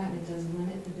aware of that, and it does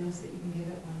limit the dose that you can give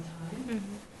at one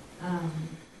time,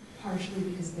 partially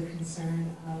because of the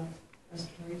concern of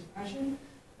respiratory depression,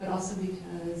 but also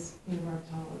because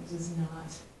phenobarbital does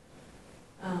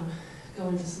not go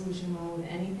into solution well with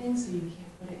anything, so you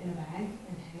can't put it in a bag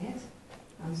and hang it.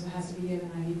 So it has to be given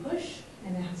IV push,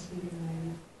 and it has to be given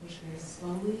IV push very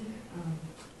slowly.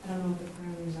 I don't know what the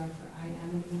parameters are for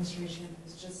IM administration, but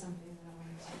it's just something that I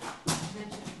wanted to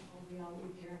mention before we all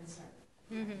leave here and start.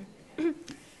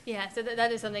 Yeah, so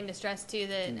that is something to stress too,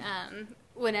 that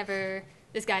whenever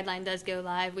this guideline does go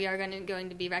live, we are going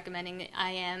to be recommending the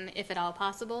IM if at all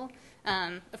possible.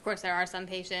 Of course, there are some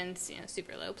patients,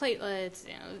 super low platelets,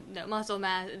 no muscle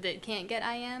mass, that can't get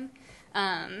IM.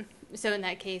 So in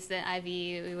that case, the IV,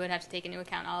 we would have to take into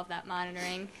account all of that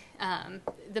monitoring.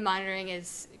 The monitoring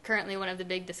is currently one of the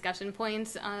big discussion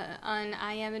points on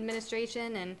IM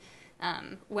administration,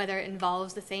 and whether it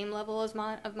involves the same level of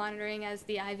monitoring as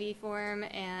the IV form,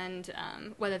 and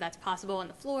whether that's possible on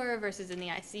the floor versus in the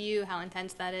ICU, how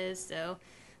intense that is. So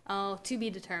all to be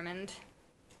determined.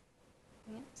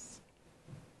 Yes.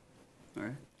 All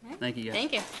right. Thank you, guys.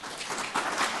 Thank you.